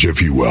message,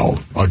 if you will.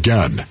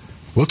 Again,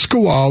 let's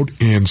go out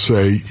and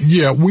say,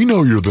 yeah, we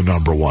know you're the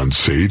number one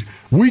seed.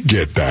 We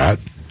get that.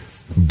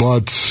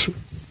 But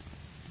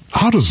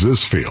how does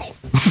this feel?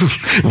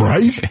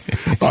 Right?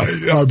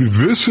 I mean,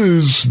 this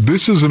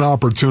is an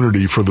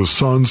opportunity for the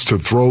Suns to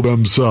throw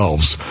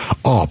themselves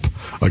up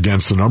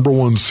against the number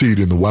one seed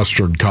in the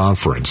Western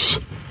Conference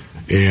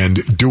and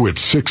do it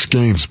 6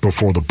 games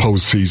before the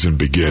postseason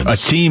begins. A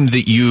team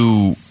that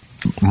you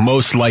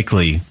most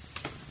likely,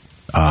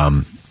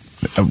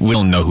 we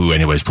don't know who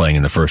anybody's playing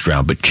in the first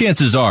round, but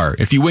chances are,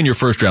 if you win your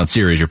first round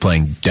series, you're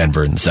playing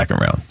Denver in the second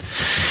round.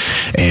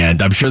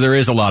 And I'm sure there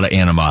is a lot of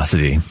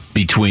animosity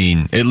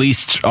between, at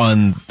least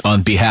on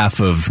behalf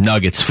of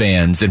Nuggets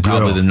fans and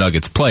probably the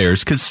Nuggets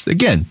players, because,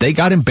 again, they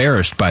got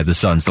embarrassed by the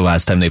Suns the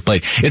last time they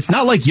played. It's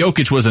not like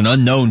Jokic was an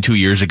unknown 2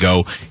 years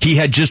ago. He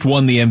had just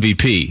won the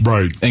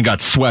MVP and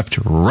got swept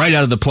right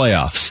out of the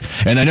playoffs.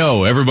 And I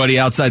know everybody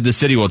outside the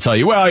city will tell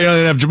you, well, you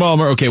didn't have Jamal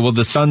Murray. Okay, well,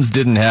 the Suns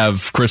didn't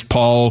have Chris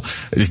Paul.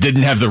 They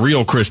didn't have the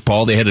real Chris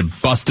Paul. They had a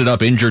busted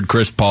up, injured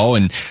Chris Paul,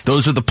 and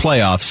those are the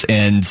playoffs,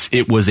 and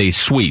it was a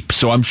sweep.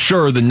 So I'm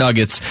sure the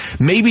Nuggets,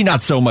 maybe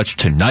not so much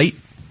tonight,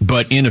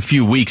 but in a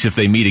few weeks, if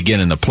they meet again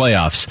in the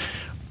playoffs,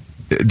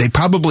 they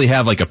probably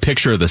have like a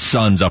picture of the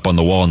Suns up on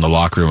the wall in the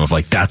locker room of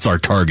like, that's our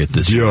target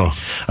this year.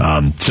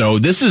 So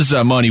this is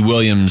Monty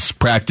Williams'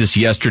 practice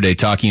yesterday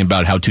talking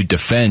about how to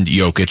defend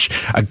Jokic,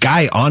 a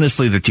guy,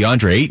 honestly, that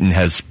DeAndre Ayton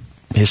has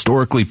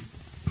historically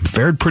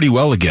fared pretty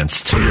well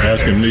against. You're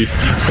asking me,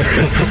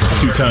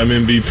 2-time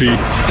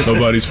MVP,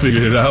 nobody's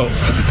figured it out.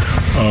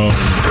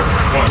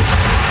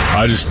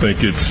 I just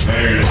think it's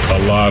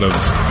a lot of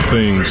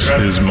things,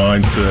 his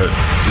mindset,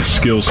 his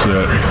skill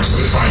set,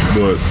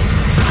 but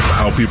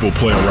how people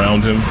play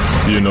around him.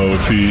 You know,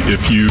 if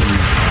you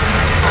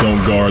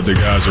don't guard the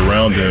guys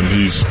around him,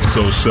 he's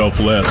so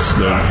selfless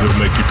that he'll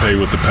make you pay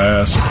with the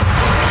pass.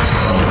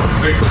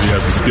 He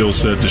has the skill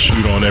set to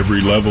shoot on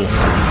every level,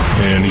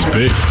 and he's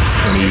big,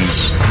 and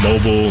he's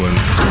mobile, and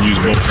can use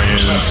both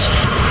hands.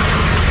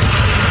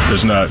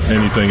 There's not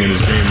anything in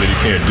his game that he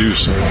can't do,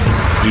 so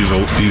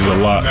he's a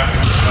lot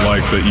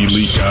like the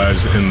elite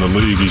guys in the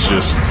league. He's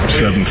just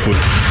 7'8",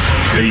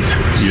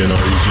 you know,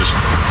 he's just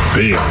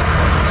big.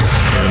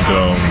 And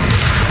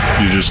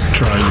you're just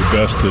trying your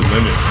best to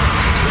limit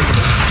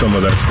some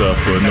of that stuff,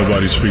 but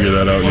nobody's figured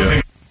that out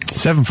yet.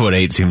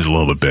 7'8" seems a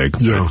little bit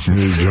big. Yeah,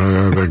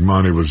 I think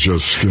Monty was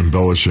just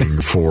embellishing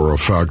for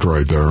effect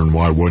right there, and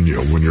why wouldn't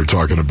you when you're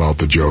talking about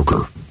the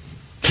Joker?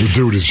 The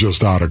dude is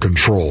just out of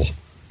control.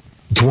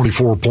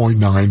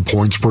 24.9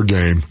 points per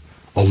game,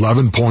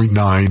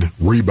 11.9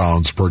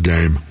 rebounds per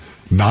game,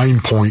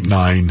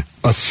 9.9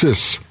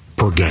 assists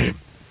per game.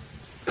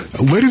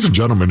 Ladies and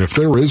gentlemen, if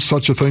there is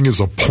such a thing as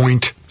a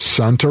point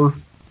center,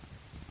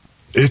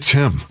 it's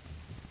him.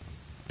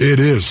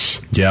 It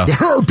is. Yeah. There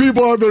are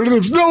people out there,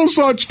 there's no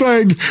such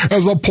thing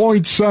as a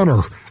point center.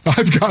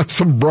 I've got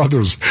some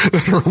brothers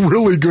that are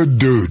really good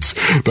dudes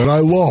that I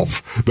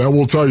love that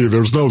will tell you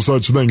there's no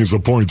such thing as a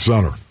point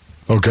center.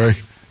 Okay?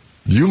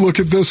 You look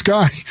at this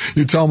guy,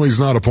 you tell me he's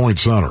not a point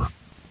center.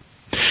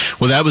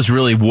 Well, that was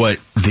really what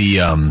the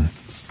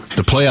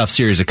playoff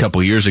series a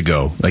couple years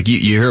ago. Like you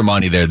hear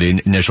Monty there.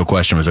 The initial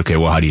question was, okay,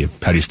 well, how do you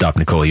stop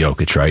Nikola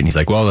Jokic, right? And he's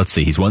like, well, let's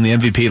see. He's won the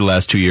MVP the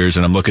last 2 years,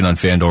 and I'm looking on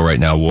FanDuel right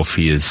now. Wolf,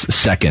 he is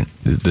second.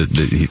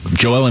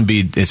 Joel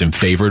Embiid is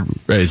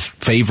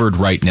favored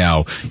right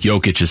now.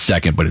 Jokic is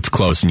second, but it's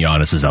close, and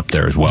Giannis is up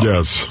there as well.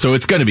 Yes. So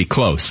it's going to be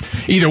close.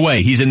 Either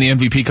way, he's in the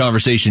MVP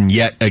conversation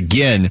yet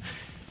again.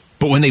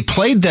 But when they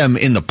played them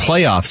in the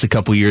playoffs a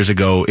couple years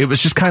ago, it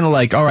was just kind of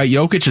like, all right,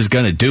 Jokic is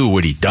going to do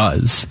what he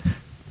does.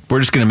 we're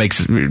just going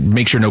to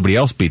make sure nobody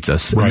else beats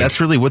us. Right. And that's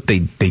really what they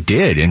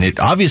did, and it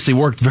obviously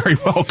worked very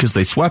well because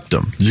they swept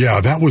them. Yeah,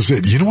 that was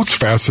it. You know what's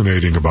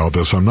fascinating about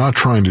this? I'm not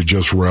trying to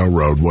just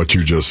railroad what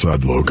you just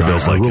said, Luke.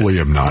 I really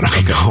am not.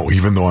 I know,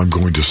 even though I'm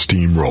going to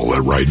steamroll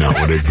it right now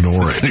and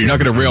ignore it. You're not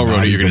going to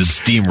railroad it, you're going to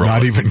steamroll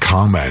Not it. even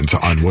comment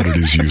on what it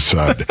is you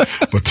said.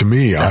 But to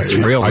me, I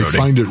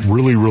find it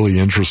really, really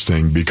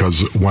interesting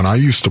because when I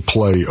used to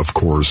play, of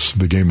course,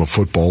 the game of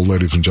football,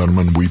 ladies and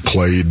gentlemen, we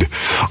played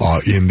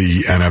in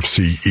the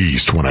NFC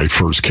East when I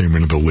first came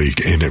into the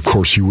league. And of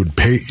course, you would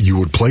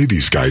play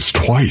these guys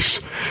twice.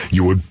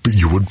 You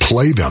would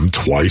play them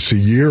twice a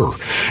year.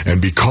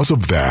 And because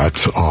of that,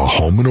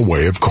 home and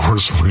away, of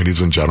course,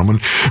 ladies and gentlemen,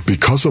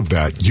 because of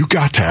that, you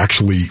got to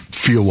actually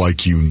feel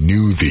like you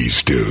knew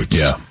these dudes.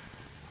 Yeah.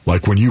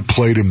 Like when you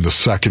played him the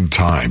second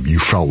time, you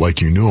felt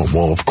like you knew him.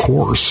 Well, of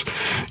course,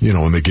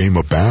 in the game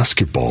of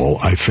basketball,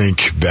 I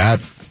think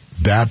that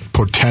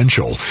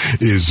potential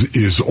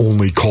is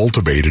only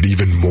cultivated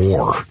even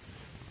more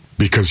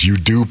because you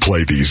do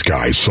play these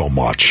guys so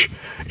much.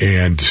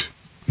 And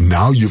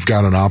now you've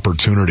got an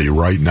opportunity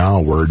right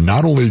now where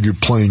not only are you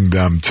playing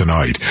them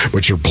tonight,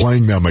 but you're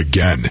playing them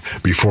again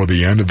before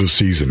the end of the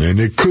season. And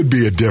it could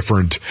be a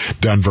different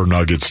Denver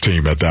Nuggets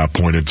team at that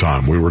point in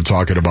time. We were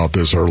talking about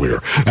this earlier.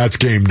 That's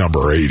game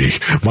number 80.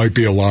 Might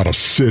be a lot of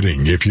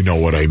sitting, if you know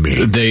what I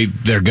mean.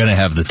 They're going to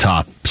have the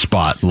top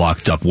spot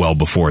locked up well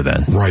before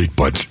then. Right,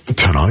 but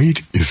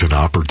tonight is an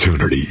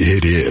opportunity.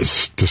 It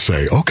is to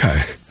say,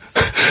 okay,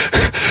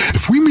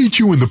 if we meet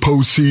you in the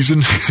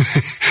postseason,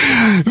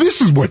 this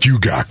is what you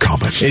got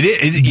coming. It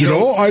is, it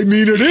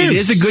is. It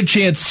is a good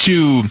chance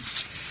to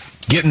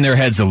get in their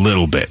heads a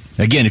little bit.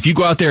 Again, if you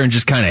go out there and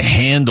just kind of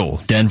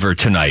handle Denver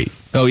tonight,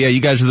 oh yeah, you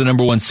guys are the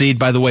number 1 seed.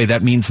 By the way,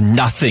 that means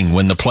nothing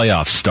when the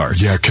playoffs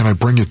start. Yeah, can I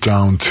bring it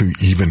down to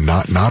even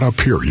not up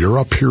here? You're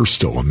up here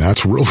still, and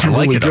that's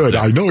really good.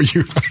 I know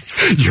you're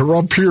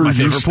up here. It's my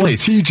favorite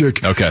place.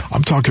 Strategic. Okay.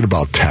 I'm talking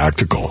about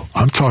tactical.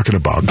 I'm talking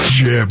about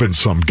jabbing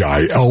some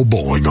guy,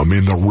 elbowing him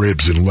in the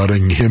ribs, and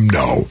letting him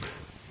know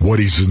what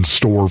he's in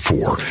store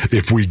for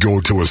if we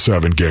go to a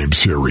 7-game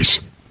series.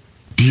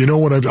 Do you know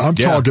what I'm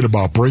talking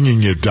about?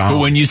 Bringing it down. But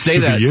when you say to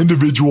that, the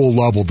individual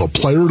level, the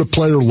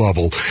player-to-player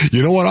level,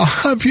 you know what?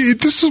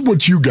 This is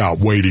what you got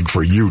waiting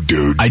for you,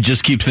 dude. I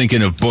just keep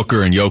thinking of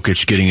Booker and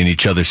Jokic getting in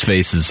each other's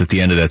faces at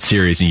the end of that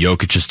series, and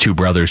Jokic's two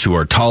brothers who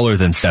are taller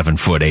than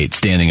 7'8"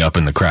 standing up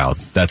in the crowd.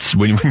 That's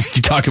when you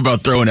talk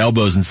about throwing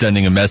elbows and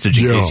sending a message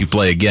in case you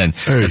play again.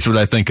 Hey, that's what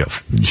I think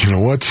of. You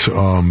know what?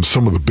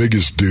 Some of the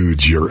biggest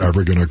dudes you're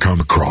ever going to come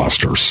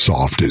across are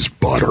soft as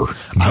butter.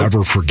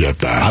 Never forget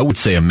that. I would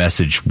say a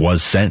message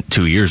was sent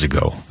 2 years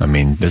ago. I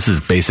mean, this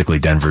is basically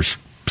Denver's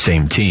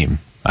same team.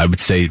 I would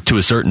say to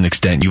a certain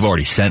extent, you've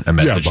already sent a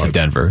message to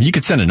Denver. You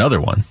could send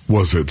another one.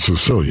 Was it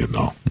Sicilian,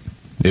 though?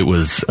 It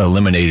was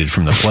eliminated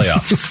from the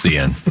playoffs,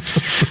 Ian.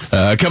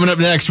 Coming up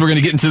next, we're going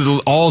to get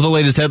into all the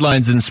latest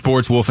headlines in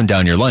sports. Wolf and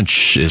Down Your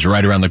Lunch is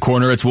right around the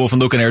corner. It's Wolf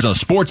and Luke in Arizona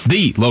Sports,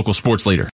 the local sports leader.